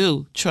 John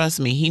do. Trust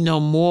me, he know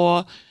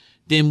more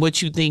than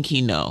what you think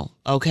he know,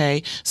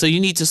 okay? So you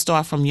need to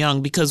start from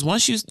young, because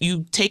once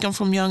you take them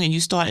from young and you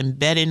start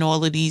embedding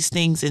all of these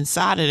things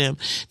inside of them,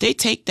 they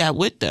take that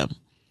with them.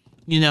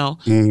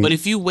 But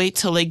if you wait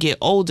till they get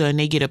older and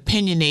they get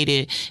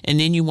opinionated and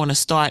then you want to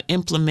start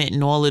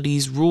implementing all of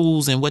these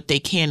rules and what they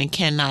can and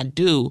cannot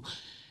do,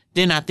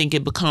 then I think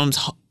it becomes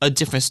a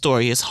different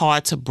story. It's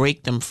hard to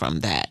break them from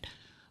that.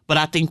 But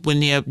I think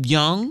when they're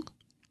young,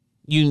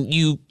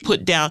 you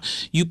put down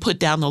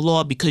the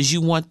law because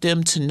you want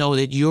them to know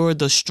that you're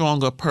the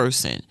stronger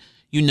person.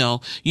 You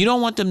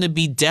don't want them to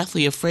be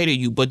deathly afraid of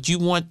you, but you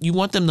want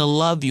them to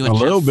love you and a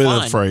little have bit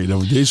fun. afraid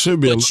of. They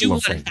should be a But little you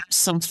afraid. want to have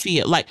some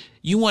fear. Like,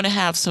 you want to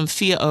have some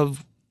fear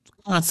of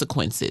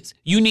consequences.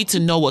 You need to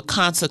know what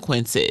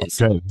consequence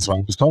is. Okay, that's what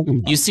I was talking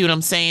about. You see what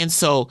I'm saying?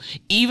 So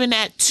even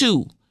at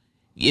 2,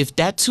 if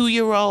that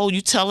 2-year-old,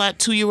 you tell that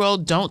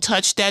 2-year-old, don't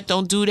touch that,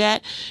 don't do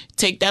that,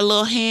 take that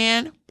little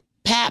hand,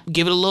 pap,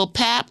 give it a little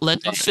pap,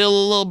 let them feel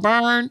a little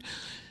burn.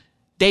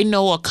 They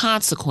know a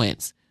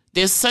consequence.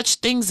 There's such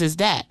things as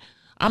that.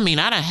 I mean,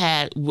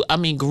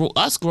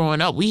 us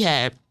growing up, we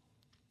had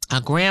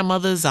our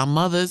grandmothers, our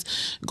mothers,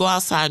 go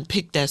outside and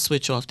pick that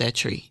switch off that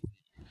tree.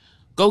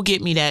 Go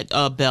get me that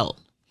belt.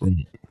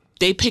 Mm.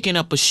 They picking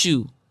up a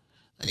shoe.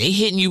 They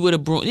hitting you with a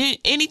broom.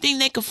 Anything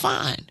they could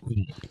find.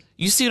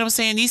 You see what I'm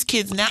saying? These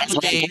kids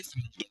nowadays,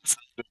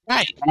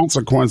 right?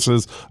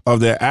 Consequences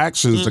of their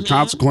actions, the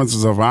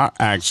consequences of our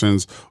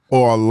actions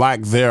or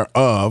lack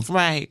thereof,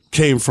 right,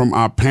 came from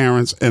our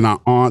parents and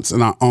our aunts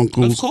and our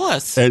uncles, of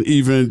course, and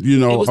even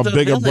a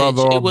bigger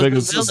brother or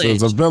bigger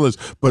sisters, a village.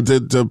 But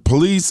the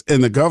police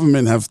and the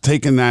government have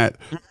taken that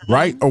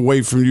right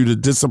away from you to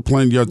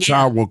discipline your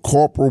child with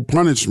corporal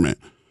punishment.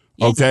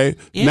 Okay,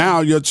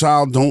 now your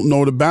child don't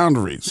know the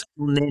boundaries.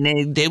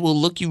 And they will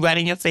look you right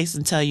in your face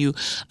and tell you,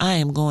 I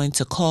am going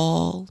to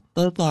call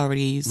the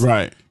authorities.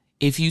 Right.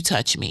 If you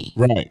touch me.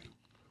 Right.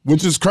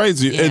 Which is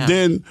crazy. Yeah.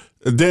 And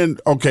then,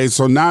 okay,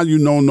 so now you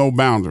know no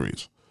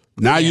boundaries.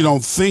 Now you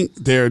don't think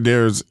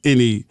there's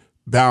any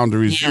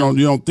boundaries. Yeah.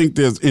 You don't think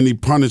there's any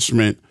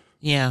punishment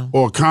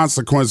or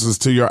consequences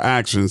to your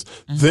actions.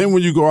 Then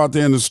when you go out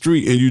there in the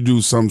street and you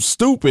do something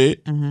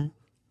stupid,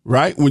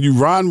 right? When you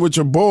run with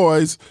your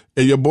boys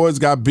and your boys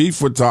got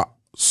beef with the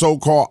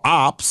so-called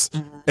ops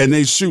and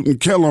they shoot and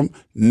kill them,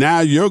 now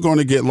you're going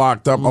to get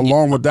locked up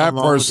along with that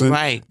person.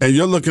 Right. And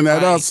you're looking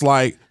at us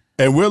like,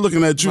 and we're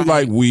looking at you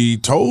like, we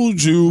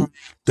told you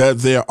that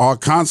there are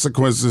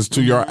consequences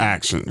to your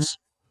actions.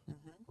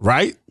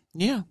 Right?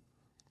 Yeah.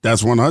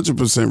 That's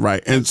 100%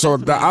 right. And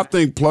so I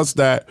think plus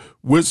that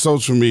with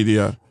social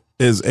media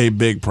is a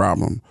big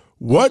problem.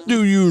 What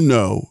do you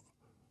know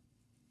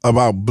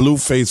about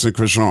Blueface and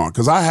Krishan?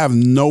 Because I have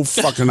no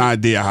fucking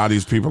idea how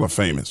these people are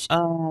famous.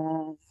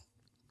 Well,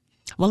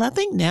 I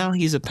think now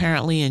he's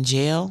apparently in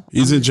jail.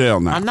 He's in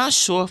jail now. I'm not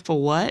sure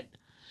for what,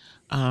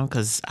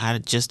 because I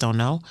just don't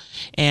know.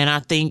 And I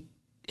think...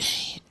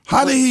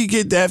 How did he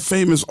get that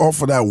famous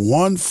off of that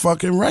one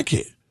fucking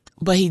record?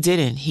 But he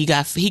didn't. He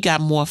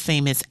got more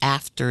famous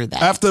after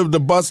that. After the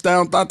bust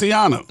down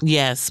Tatiana.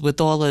 Yes, with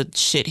all the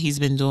shit he's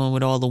been doing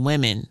with all the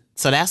women.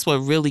 So that's what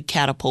really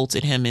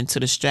catapulted him into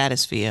the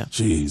stratosphere.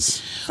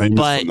 Jeez.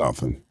 Famous for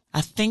nothing.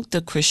 I think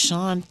the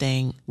Krishan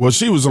thing... Well,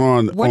 she was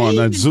on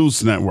that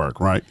Zeus network,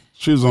 right?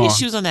 She was on... Yeah,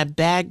 she was on that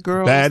Bad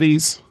Girls.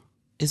 Baddies.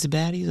 Is it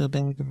Baddies or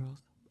Bad Girls?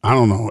 I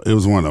don't know. It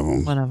was one of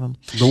them. One of them.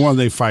 The one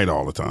they fight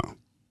all the time.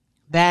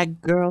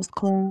 Bad Girls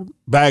Club?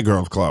 Bad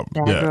Girls Club.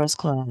 Bad Girls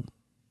Club.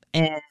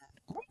 And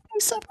were they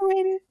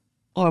separated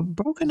or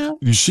broken up?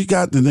 She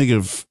got the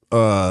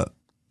nigga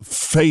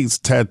face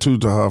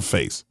tattooed to her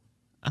face.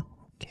 Oh,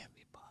 can't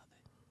be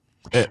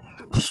bothered.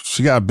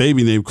 She got a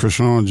baby named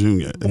Krishan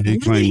Jr. And he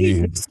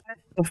claimed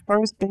the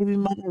first baby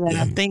mother that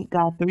I think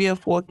got 3 or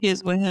 4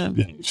 kids with him.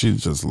 Yeah, she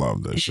just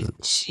loved that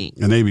shit.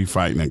 And they be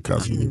fighting and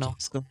cussing.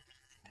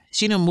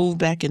 She done moved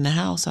back in the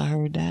house. I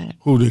heard that.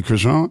 Who did,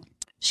 Krishan?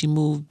 She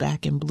moved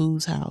back in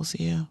Blue's house.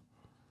 Yeah.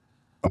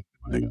 Oh,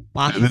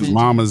 and his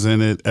mama's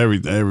in it. Every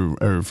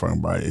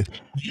fucking body.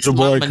 Soldier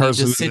Boy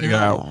cursing the nigga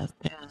out.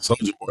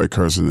 Soldier Boy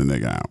cursing the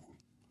nigga out.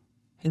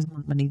 His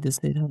mama need to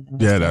sit her.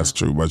 Yeah, that's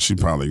true. But she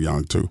probably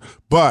young too.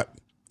 But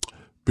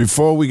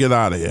before we get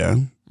out of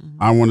here,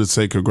 I want to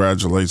say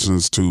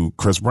congratulations to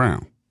Chris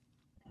Brown.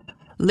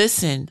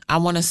 Listen, I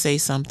want to say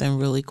something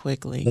really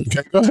quickly.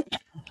 Okay, go ahead.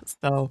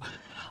 So,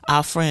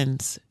 our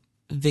friends,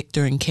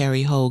 Victor and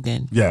Carrie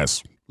Hogan.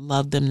 Yes.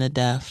 Love them to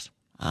death.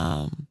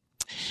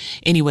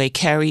 Anyway,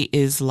 Carrie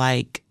is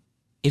like,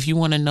 if you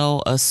want to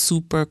know a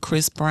super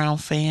Chris Brown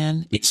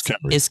fan, it's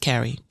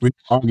Carrie. We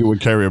argue with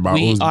Carrie about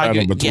who's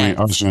better between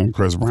Usher and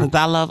Chris Brown. Because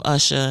I love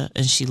Usher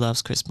and she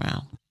loves Chris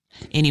Brown.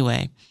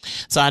 Anyway,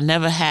 so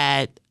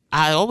I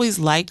always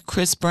liked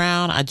Chris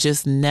Brown. I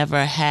just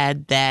never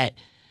had that,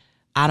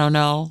 I don't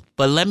know.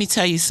 But let me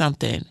tell you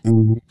something.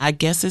 Mm-hmm. I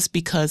guess it's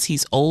because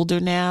he's older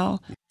now.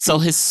 So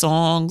his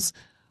songs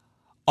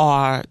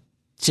are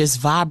just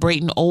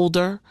vibrating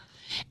older.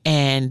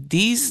 And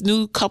these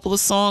new couple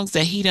of songs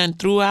that he done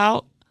threw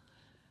out,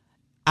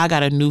 I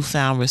got a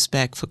newfound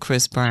respect for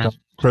Chris Brown.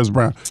 Chris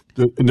Brown.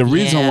 The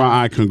reason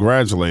why I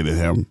congratulated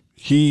him,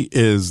 he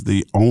is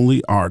the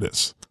only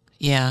artist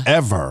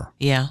ever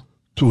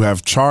to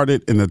have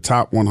charted in the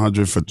top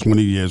 100 for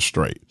 20 years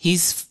straight.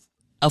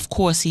 Of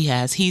course he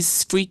has. He's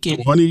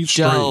freaking 20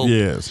 straight dope.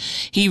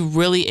 years. He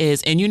really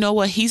is. And you know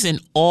what? He's an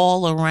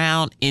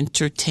all-around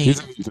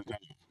entertainer.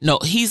 No,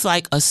 he's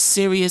like a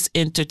serious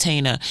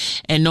entertainer.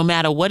 And no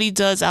matter what he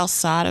does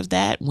outside of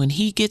that, when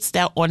he gets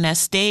that on that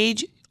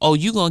stage,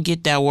 you're going to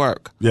get that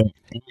work. Yeah,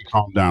 he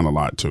calmed down a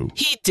lot too.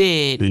 He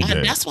did.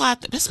 That's why.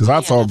 Because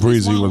I thought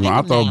Breezy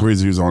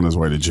was on his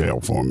way to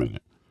jail for a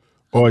minute.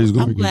 Or he's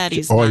going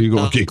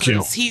to get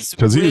killed.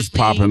 Because he was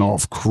popping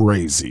off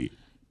crazy.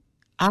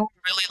 I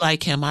really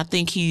like him. I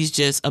think he's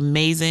just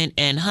amazing.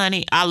 And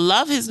honey, I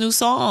love his new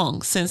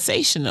song,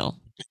 Sensational.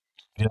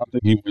 Yeah, I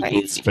think he went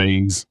through his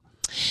phase.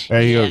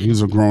 Hey,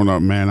 he's a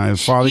grown-up man.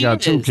 His father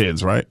got 2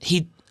 kids, right?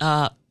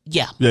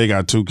 Yeah, he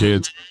got 2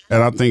 kids.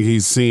 And I think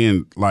he's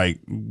seeing, like,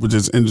 with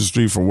this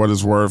industry for what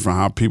it's worth and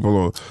how people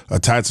will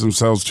attach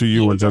themselves to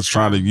you and just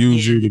try to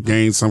use you to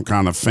gain some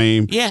kind of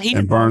fame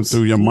and burn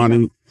through your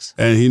money.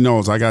 And he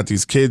knows, I got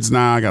these kids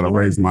now, I got to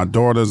raise my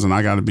daughters, and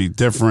I got to be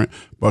different.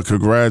 But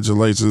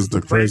congratulations to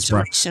Chris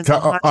Brown.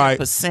 All right,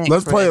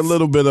 let's play a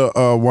little bit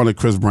of one of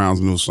Chris Brown's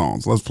new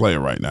songs. Let's play it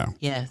right now.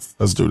 Yes.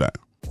 Let's do that.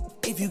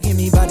 If you give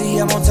me body,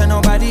 I won't tell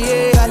nobody.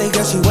 Valley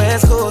girl, she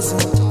wears clothes.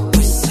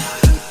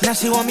 Now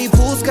she want me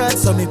pool skirt,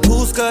 so me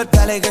pool skirt.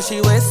 Valley girl,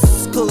 she wears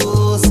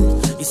schools.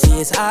 You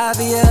see, it's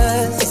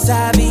obvious.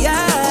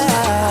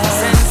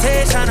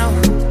 Sensational.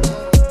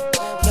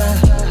 Yeah.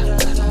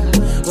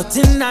 What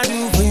didn't I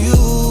do for you,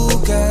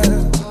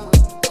 girl?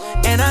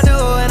 And I know.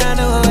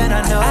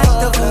 I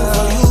act the fool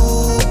for you.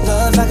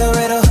 Love like a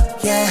riddle,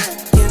 yeah.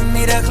 Give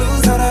me the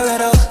clues of the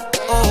riddle.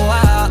 Oh,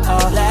 wow,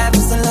 laugh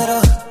just a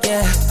little,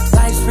 yeah.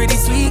 Life's pretty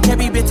sweet, can't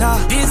be bitter.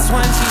 This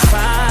one, she's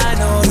fine,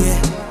 oh,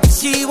 yeah.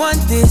 She want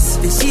this,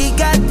 then she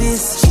got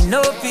this. She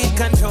know if we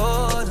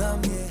control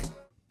them, yeah.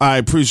 I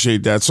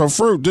appreciate that. So,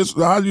 Fruit,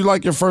 how do you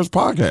like your first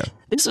podcast?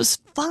 This was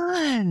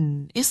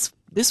fun. This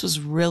was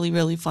really,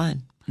 really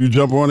fun. You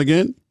jump on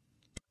again?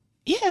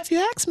 Yeah, if you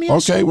ask me.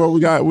 Okay, well,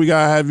 we got to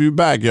have you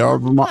back, y'all.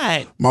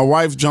 My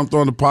wife jumped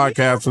on the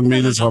podcast with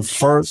me. This is her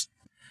first.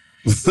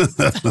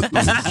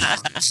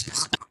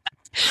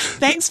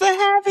 Thanks for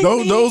having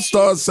me. Don't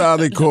start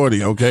sounding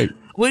corny, okay?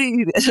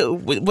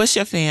 What's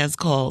your fans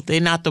called?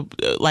 They're not the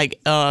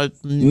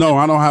No,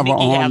 I don't have an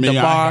army. I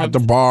got the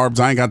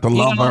barbs. I ain't got the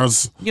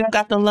lovers. You don't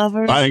got the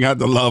lovers? I ain't got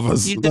the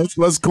lovers.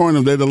 Let's coin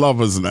them. They're the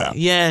lovers now.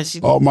 Yes.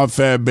 All my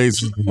fan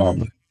base is the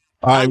lovers.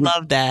 All right, I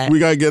love that. We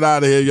got to get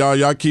out of here, y'all.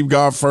 Y'all keep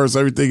God first.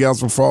 Everything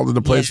else will fall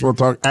into place. Yeah. We'll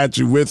talk at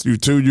you, with you,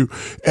 to you,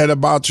 and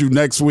about you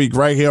next week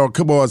right here on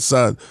Come On,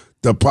 Son,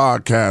 the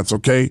podcast,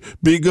 okay?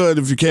 Be good.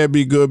 If you can't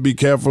be good, be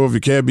careful. If you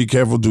can't be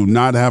careful, do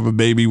not have a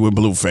baby with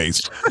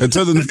Blueface.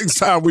 Until the next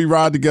time we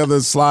ride together,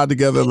 slide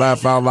together,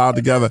 laugh out loud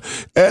together.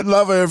 Ed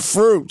Lover and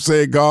Fruit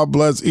saying God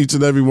bless each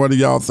and every one of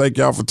y'all. Thank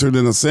y'all for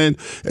tuning us in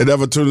and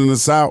never tuning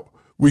us out.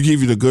 We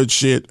give you the good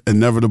shit and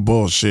never the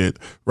bullshit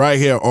right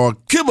here on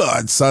Come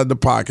On, Son, the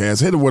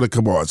podcast. Hit it with a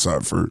Come On,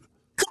 Son, Fruit.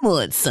 Come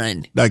on,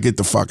 son. Now get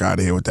the fuck out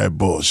of here with that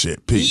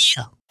bullshit. Peace.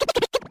 Yeah.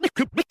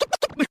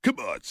 Come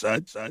on,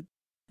 son.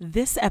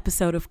 This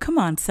episode of Come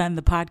On, Son,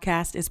 the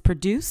podcast is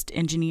produced,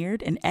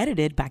 engineered, and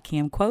edited by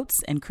Cam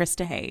Quotes and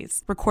Krista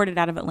Hayes. Recorded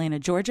out of Atlanta,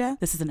 Georgia,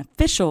 this is an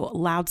official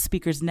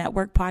Loudspeakers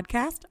Network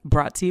podcast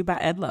brought to you by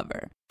Ed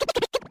Lover.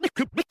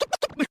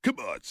 Come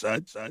on,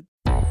 son.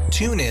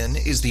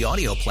 TuneIn is the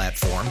audio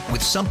platform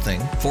with something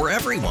for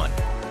everyone.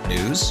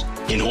 News.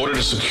 In order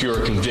to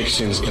secure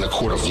convictions in a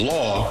court of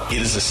law,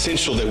 it is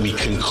essential that we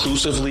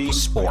conclusively.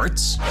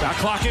 Sports. Shot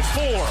clock at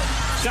 4.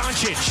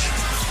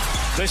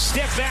 Doncic. The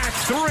step back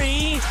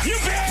 3. You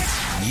bet.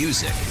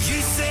 Music.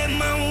 You set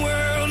my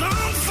world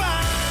on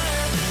fire.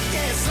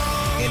 Yes,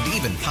 and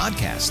even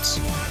podcasts.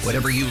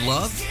 Whatever you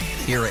love,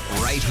 hear it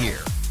right here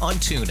on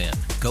TuneIn.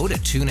 Go to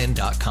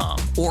TuneIn.com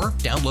or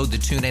download the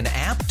TuneIn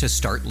app to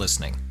start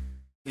listening.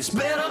 It's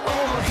better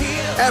over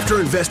here. After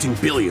investing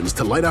billions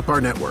to light up our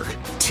network,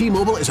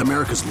 T-Mobile is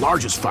America's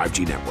largest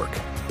 5G network.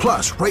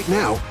 Plus, right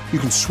now, you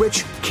can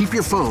switch, keep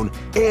your phone,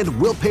 and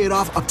we'll pay it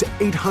off up to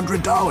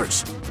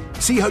 $800.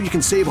 See how you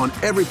can save on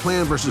every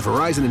plan versus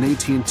Verizon and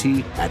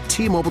AT&T at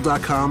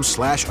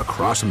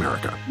T-Mobile.com/across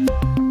America.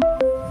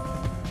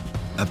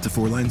 Up to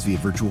 4 lines via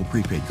virtual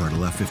prepaid card.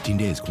 Allow 15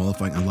 days.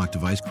 Qualifying unlocked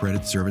device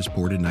credit service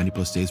ported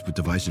 90+ days with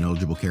device and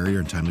eligible carrier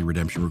and timely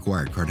redemption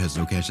required. Card has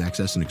no cash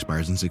access and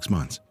expires in 6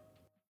 months.